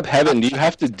fuck up heaven, do you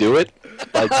have to do it?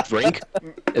 Like drink?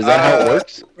 Is that how it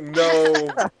works? No.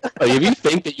 Like if you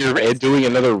think that you're doing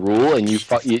another rule and you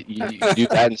do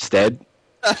that instead,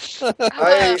 once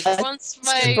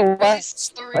my The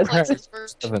last- voice reflexes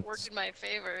work in my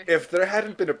favor. If there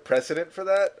hadn't been a precedent for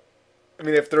that, I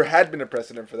mean, if there had been a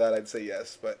precedent for that, I'd say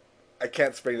yes, but I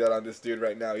can't spring that on this dude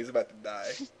right now. He's about to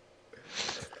die.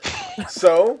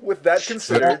 So, with that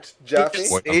considered, Jaffe,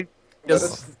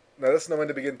 let us know when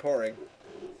to begin pouring.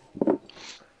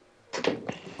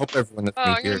 Hope everyone that's Oh,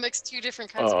 I'm here. gonna mix 2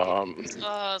 different kinds of beers.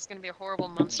 Oh, it's gonna be a horrible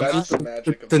monster. That's the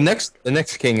magic of The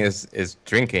next king is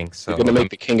drinking, so you're gonna make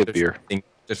the king of there's beer.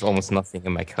 there's almost nothing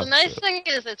in my cup. The nice so- thing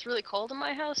is it's really cold in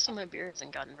my house, so my beer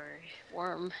hasn't gotten very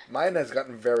warm. Mine has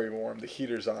gotten very warm. The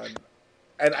heater's on.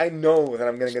 And I know that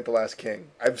I'm going to get the last king.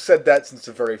 I've said that since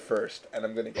the very first, and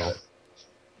I'm going to get it.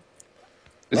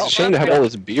 It's a shame to have all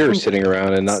this beer sitting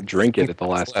around and not drink it at the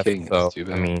last left, king. so, That's too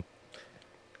bad. I mean,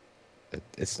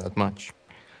 it's not much.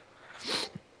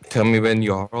 Tell me when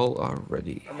you all are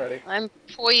ready. I'm ready. I'm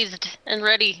poised and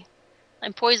ready.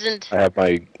 I'm poisoned. I have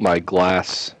my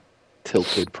glass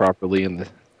tilted properly in the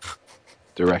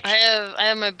direction. I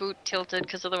have my boot tilted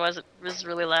because otherwise it was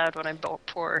really loud when I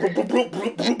pour.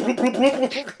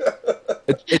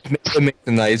 It makes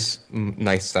a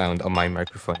nice sound on my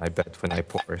microphone, I bet, when I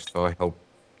pour. So I hope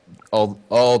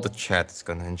all the chat is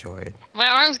gonna enjoy it. My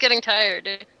arm's getting tired.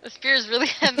 Dude. The spear is really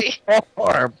heavy.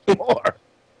 More.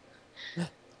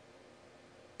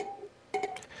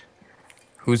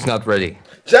 Who's not ready?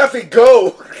 Jeffy,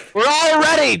 go! We're all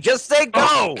ready. Just say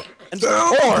go. And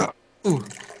more. Ooh.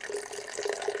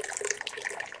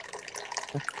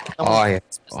 Oh yeah.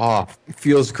 Oh, it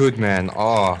feels good, man.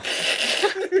 Oh.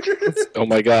 Oh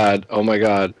my god. Oh my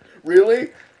god.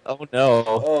 Really? Oh no.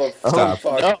 Oh, Stop.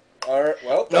 fuck. No. Alright,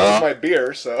 well, that was my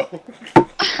beer, so.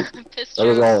 Piss That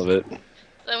was juice. all of it.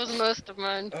 That was most of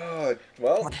mine. Oh,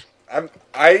 well,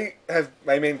 I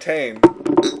maintain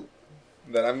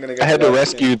that I'm gonna get I had the to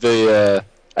last rescue the.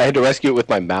 I had to rescue it with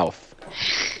my mouth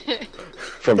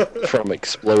from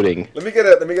exploding. Let me get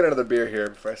another beer here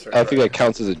before I start. I think that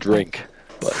counts as a drink.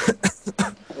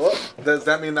 But Well, does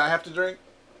that mean I have to drink?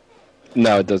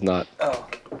 no, it does not. Oh.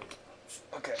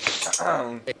 Okay.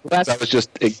 I was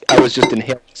just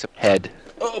inhaling some head.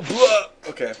 Oh, blah.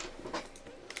 Okay.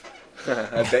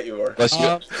 I bet you are. Unless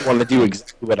you want to do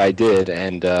exactly what I did,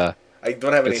 and I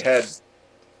don't have any head.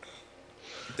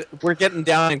 We're getting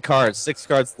down in cards. 6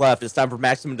 cards left. It's time for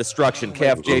maximum destruction.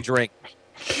 KFJ drink.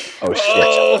 oh shit!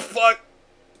 Oh, fuck.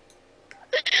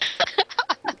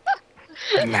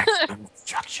 Maximum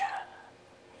destruction.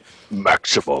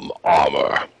 Maximum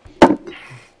armor.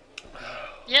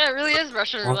 Yeah, it really is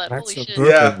Russian roulette. Holy shit.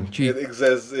 Yeah, Gee. it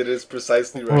exists. It is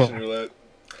precisely Russian roulette.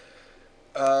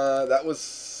 That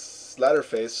was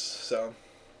Ladderface, so.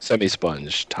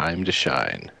 Semisponge. Time to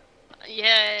shine.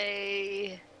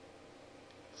 Yay.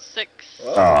 6.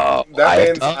 Well, that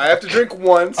means I have to drink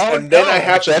once, and then I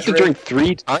have So I have to drink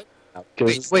 3 times.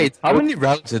 Wait, how many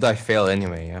rounds did I fail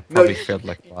anyway? I probably failed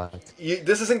like a lot.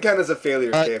 This doesn't count as a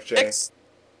failure, KFJ. 6.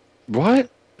 What?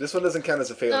 This one doesn't count as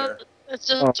a No, failure. it's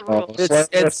just a rule.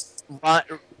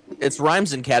 It's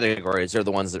rhymes and categories are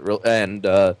the ones that and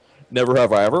never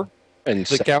have I ever. And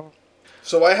The count.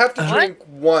 So I have to What? drink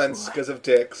once because of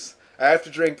dicks. I have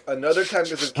to drink another time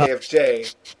because of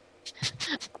KFJ.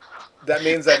 That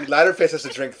means that Ladderface has to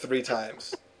drink 3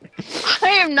 times. I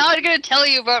am not going to tell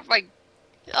you about my...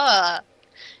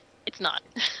 It's not.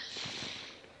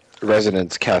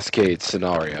 Resonance Cascade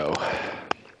scenario.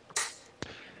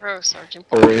 Gross, Sergeant.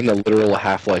 We're in a literal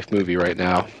Half-Life movie right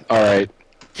now. All right,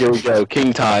 here we go.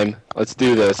 King time. Let's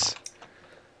do this.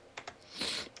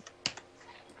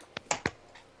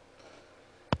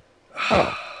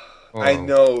 I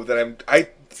know that I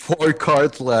 4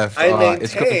 cards left. I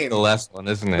It's gonna be maintain- the last one,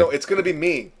 isn't it? no, it's gonna be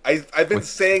me. I've been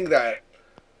saying that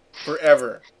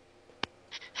forever.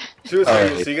 2 or 3, All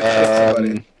so right. you get to pick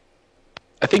somebody.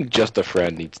 I think just a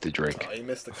friend needs to drink. Oh, you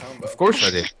missed the combo. Of course I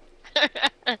did.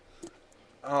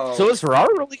 Oh, So is Raar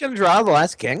really going to draw the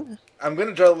last king? I'm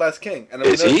gonna draw the last king, and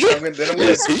Is he? then I'm gonna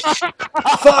Is he?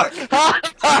 fuck.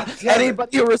 Damn it.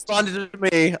 Anybody who responded to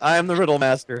me, I am the riddle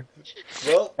master.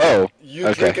 Well, Oh, you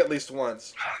okay. drink at least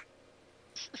once.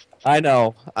 I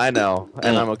know, and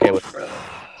I'm okay with it.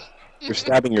 You're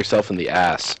stabbing yourself in the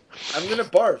ass. I'm gonna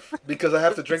barf because I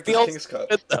have to drink this Feels king's cup.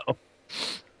 good, though.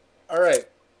 All right,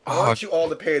 I Oh, want you all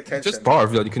to pay attention. Just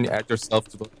barf. You can add yourself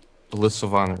to the list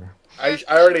of honor. I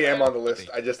already am on the list.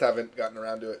 I just haven't gotten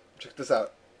around to it. Check this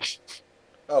out.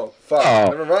 Oh fuck! Oh.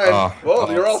 Never mind.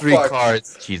 Well, you're all 3 fucked.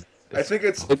 cards. Jesus. I think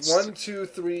it's It's- 1, 2,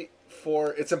 3,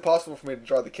 4. It's impossible for me to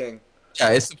draw the king. Yeah,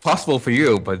 it's possible for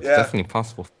you, but it's Yeah. definitely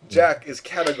possible. For me. Jack is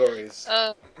categories.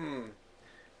 Uh,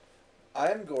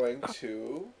 I'm going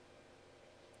to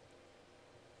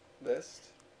list.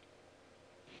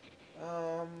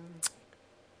 Let's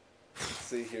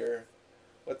see here.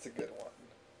 What's a good one?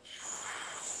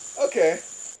 Okay.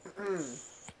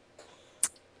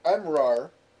 I'm Raar.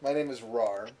 My name is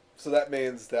Raar. So that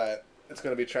means that it's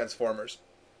going to be Transformers.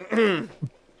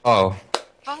 Oh,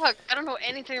 fuck, I don't know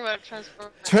anything about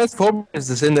Transformers. Transformers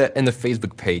is in the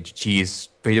Facebook page. Jeez,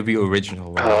 BW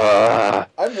original. Right?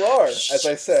 I'm Raar. As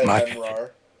I said, My- I'm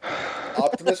Raar.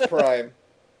 Optimus Prime.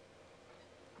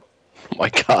 Oh my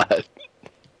god.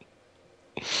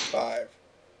 5,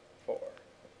 4,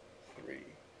 3.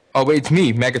 Oh wait, it's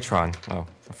me, Megatron. Oh,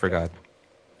 I forgot.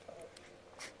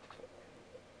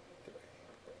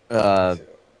 Uh, 2.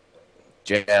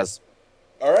 Jazz.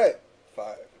 All right.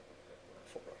 5,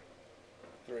 4,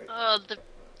 3.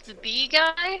 The bee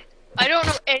guy? I don't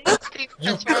know anything.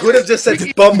 You could have just said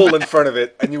Bumble in front of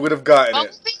it, and you would have gotten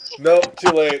it. Bumblebee? Nope,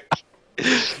 too late.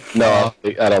 No,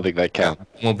 I don't think that counts.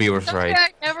 Mobile was Sorry,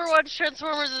 right. I never watched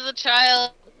Transformers as a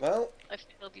child. Well, I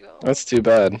failed you all. That's too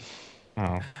bad.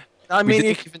 Oh. I We mean,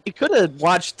 didn't you could have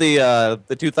watched the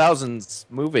 2000s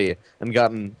movie and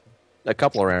gotten a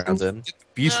couple of rounds in.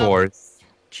 Beast No. Wars.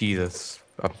 Jesus.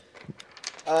 Oh,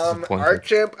 Disappointed.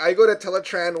 Archimp, I go to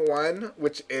Teletran 1,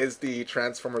 which is the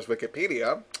Transformers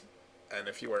Wikipedia. And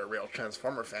if you were a real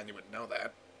Transformer fan, you would know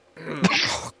that.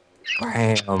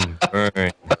 Bam.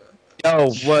 Burn.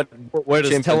 Yo, where does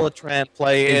Chimp- Teletran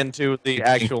play into the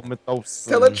actual mythos?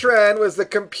 Teletran was the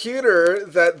computer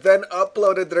that then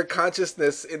uploaded their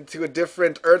consciousness into a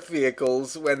different Earth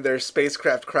vehicles when their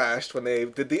spacecraft crashed when they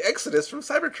did the Exodus from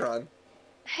Cybertron.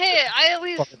 Hey, I at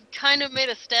least kind of made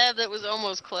a stab that was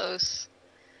almost close.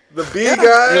 The B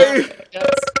guy?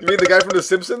 You mean the guy from The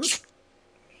Simpsons?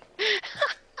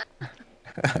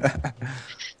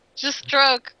 Just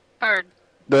stroke hard.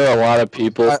 There are a lot of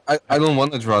people I don't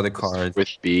want to draw the card. with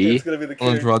B. It's gonna be the I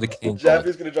want king. to draw the king.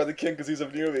 Jaffy's gonna draw the king because he's a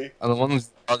newbie. I don't want to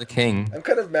draw the king. I'm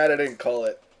kind of mad I didn't call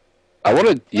it. I want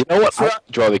to. You know what? I want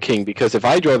to draw the king because if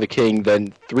I draw the king,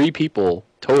 then 3 people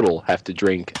total have to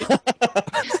drink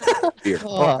beer.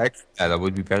 Oh, actually, that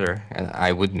would be better, and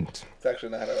I wouldn't. It's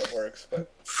actually not how it works,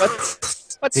 but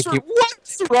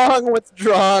What's wrong with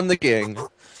drawing the king?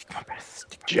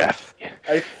 Jeff.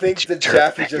 I think that Turn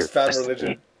Jaffy back your just found destiny.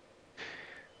 religion.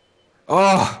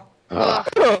 Oh,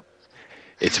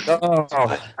 It's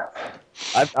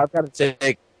I've got to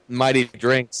take mighty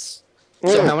drinks.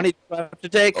 So how many do I have to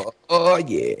take? oh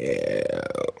yeah.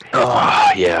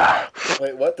 yeah.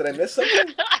 Wait, what? Did I miss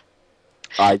something?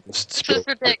 I just Just spilled.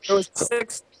 for dicks. It was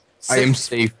six. I am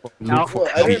safe. Now- Well,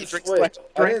 I didn't, Drinks wait, left,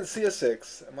 I didn't see a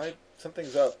 6.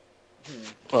 Something's up.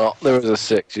 Well, there was a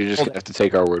 6. You're just gonna have to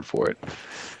take our word for it.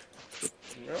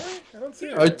 Really? I don't see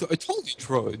it. I told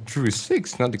you drew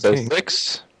 6, not the So king.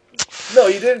 6. No,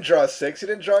 you didn't draw 6. You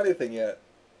didn't draw anything yet.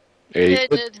 Yeah, you Yeah, I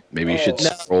could- did. maybe you should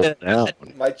Oh. scroll down.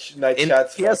 My In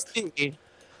chat's fucked. PST,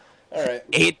 Alright.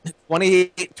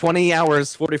 20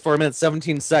 hours, 44 minutes,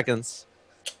 17 seconds.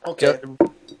 Okay.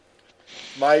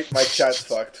 My chat's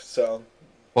fucked, so.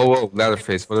 Whoa,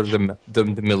 Ladderface. What are the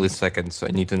milliseconds?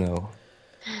 I need to know.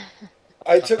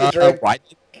 I took a drink. Why?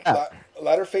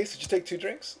 Ladderface, did you take 2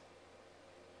 drinks?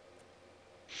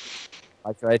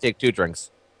 Why should I take 2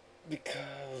 drinks? Because.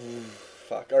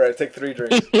 Fuck. Alright, take 3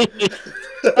 drinks.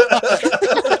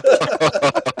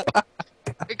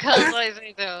 Because I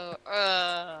say so.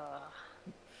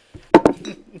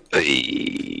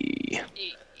 Hey.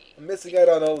 I'm missing out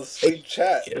on all the sweet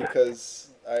chat because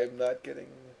I'm not getting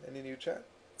any new chat.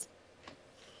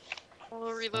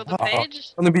 We'll reload the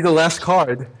page. Gonna be the last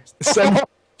card.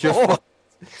 You're fucked.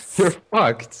 You're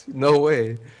fucked. No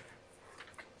way.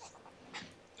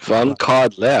 One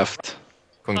card left.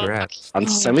 Congrats. And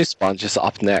Semisponge is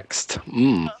up next.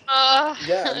 Mm.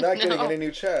 Yeah, I'm not getting no. any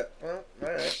new chat. Well,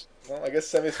 alright. Well, I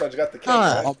guess Semisponge got the king.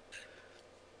 Huh. right?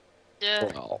 Yeah.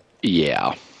 Well,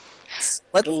 yeah.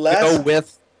 Let's The last- go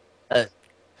with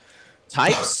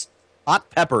types hot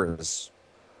peppers.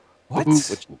 What? Which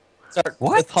start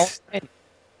What? with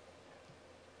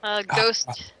jalapeno.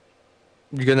 Ghost.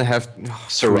 You're gonna have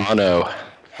Serrano.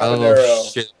 I don't know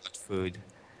Habanero. shit about food.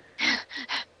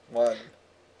 1,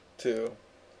 2,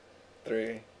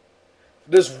 3.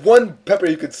 There's one pepper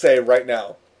you could say right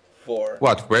now. 4.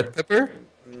 What? Red pepper?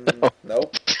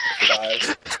 Nope.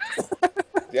 5.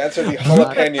 The answer is the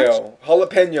jalapeno.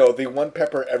 Jalapeno, the one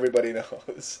pepper everybody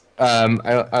knows. I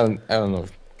don't know.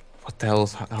 What the hell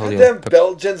is Goddamn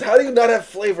Belgians, how do you not have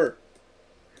flavor?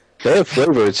 They have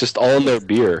flavor. It's just all in their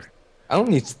beer. I don't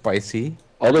need spicy.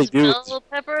 All they There's do is bell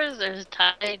peppers. There's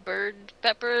Thai bird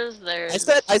peppers. There's.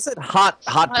 I said hot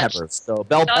peppers. So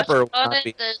bell Josh pepper would got not it,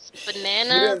 be. There's You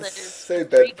banana. didn't There's say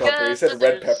bed pepper, you said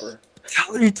red there's- pepper. What the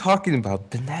hell are you talking about?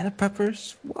 Banana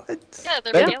peppers? What? Yeah,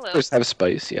 they're their yellow. peppers have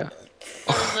spice. Yeah.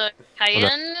 There's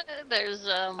cayenne. There's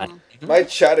My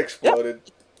chat exploded.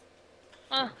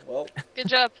 Oh, Well. good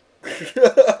job.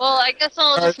 Well, I guess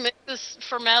I'll just make this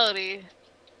formality.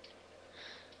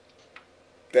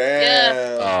 Damn.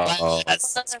 Oh.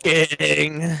 That's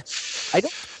king.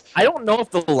 I don't know if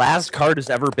the last card has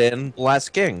ever been the last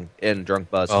king in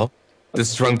Drunkbus. Well,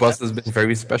 this Drunkbus has been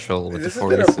very special with This the has, 4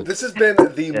 been races. this has been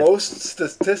the most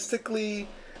statistically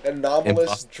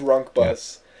anomalous drunk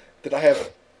bus that I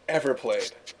have ever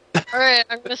played. Alright,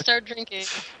 I'm gonna start drinking.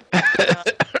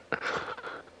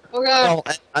 Oh god. Well,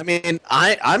 I mean,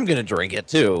 I'm gonna drink it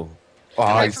too. Oh,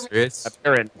 are you serious?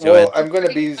 I'm into Well, it.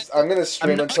 I'm gonna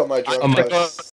stream until my drunk Oh my bus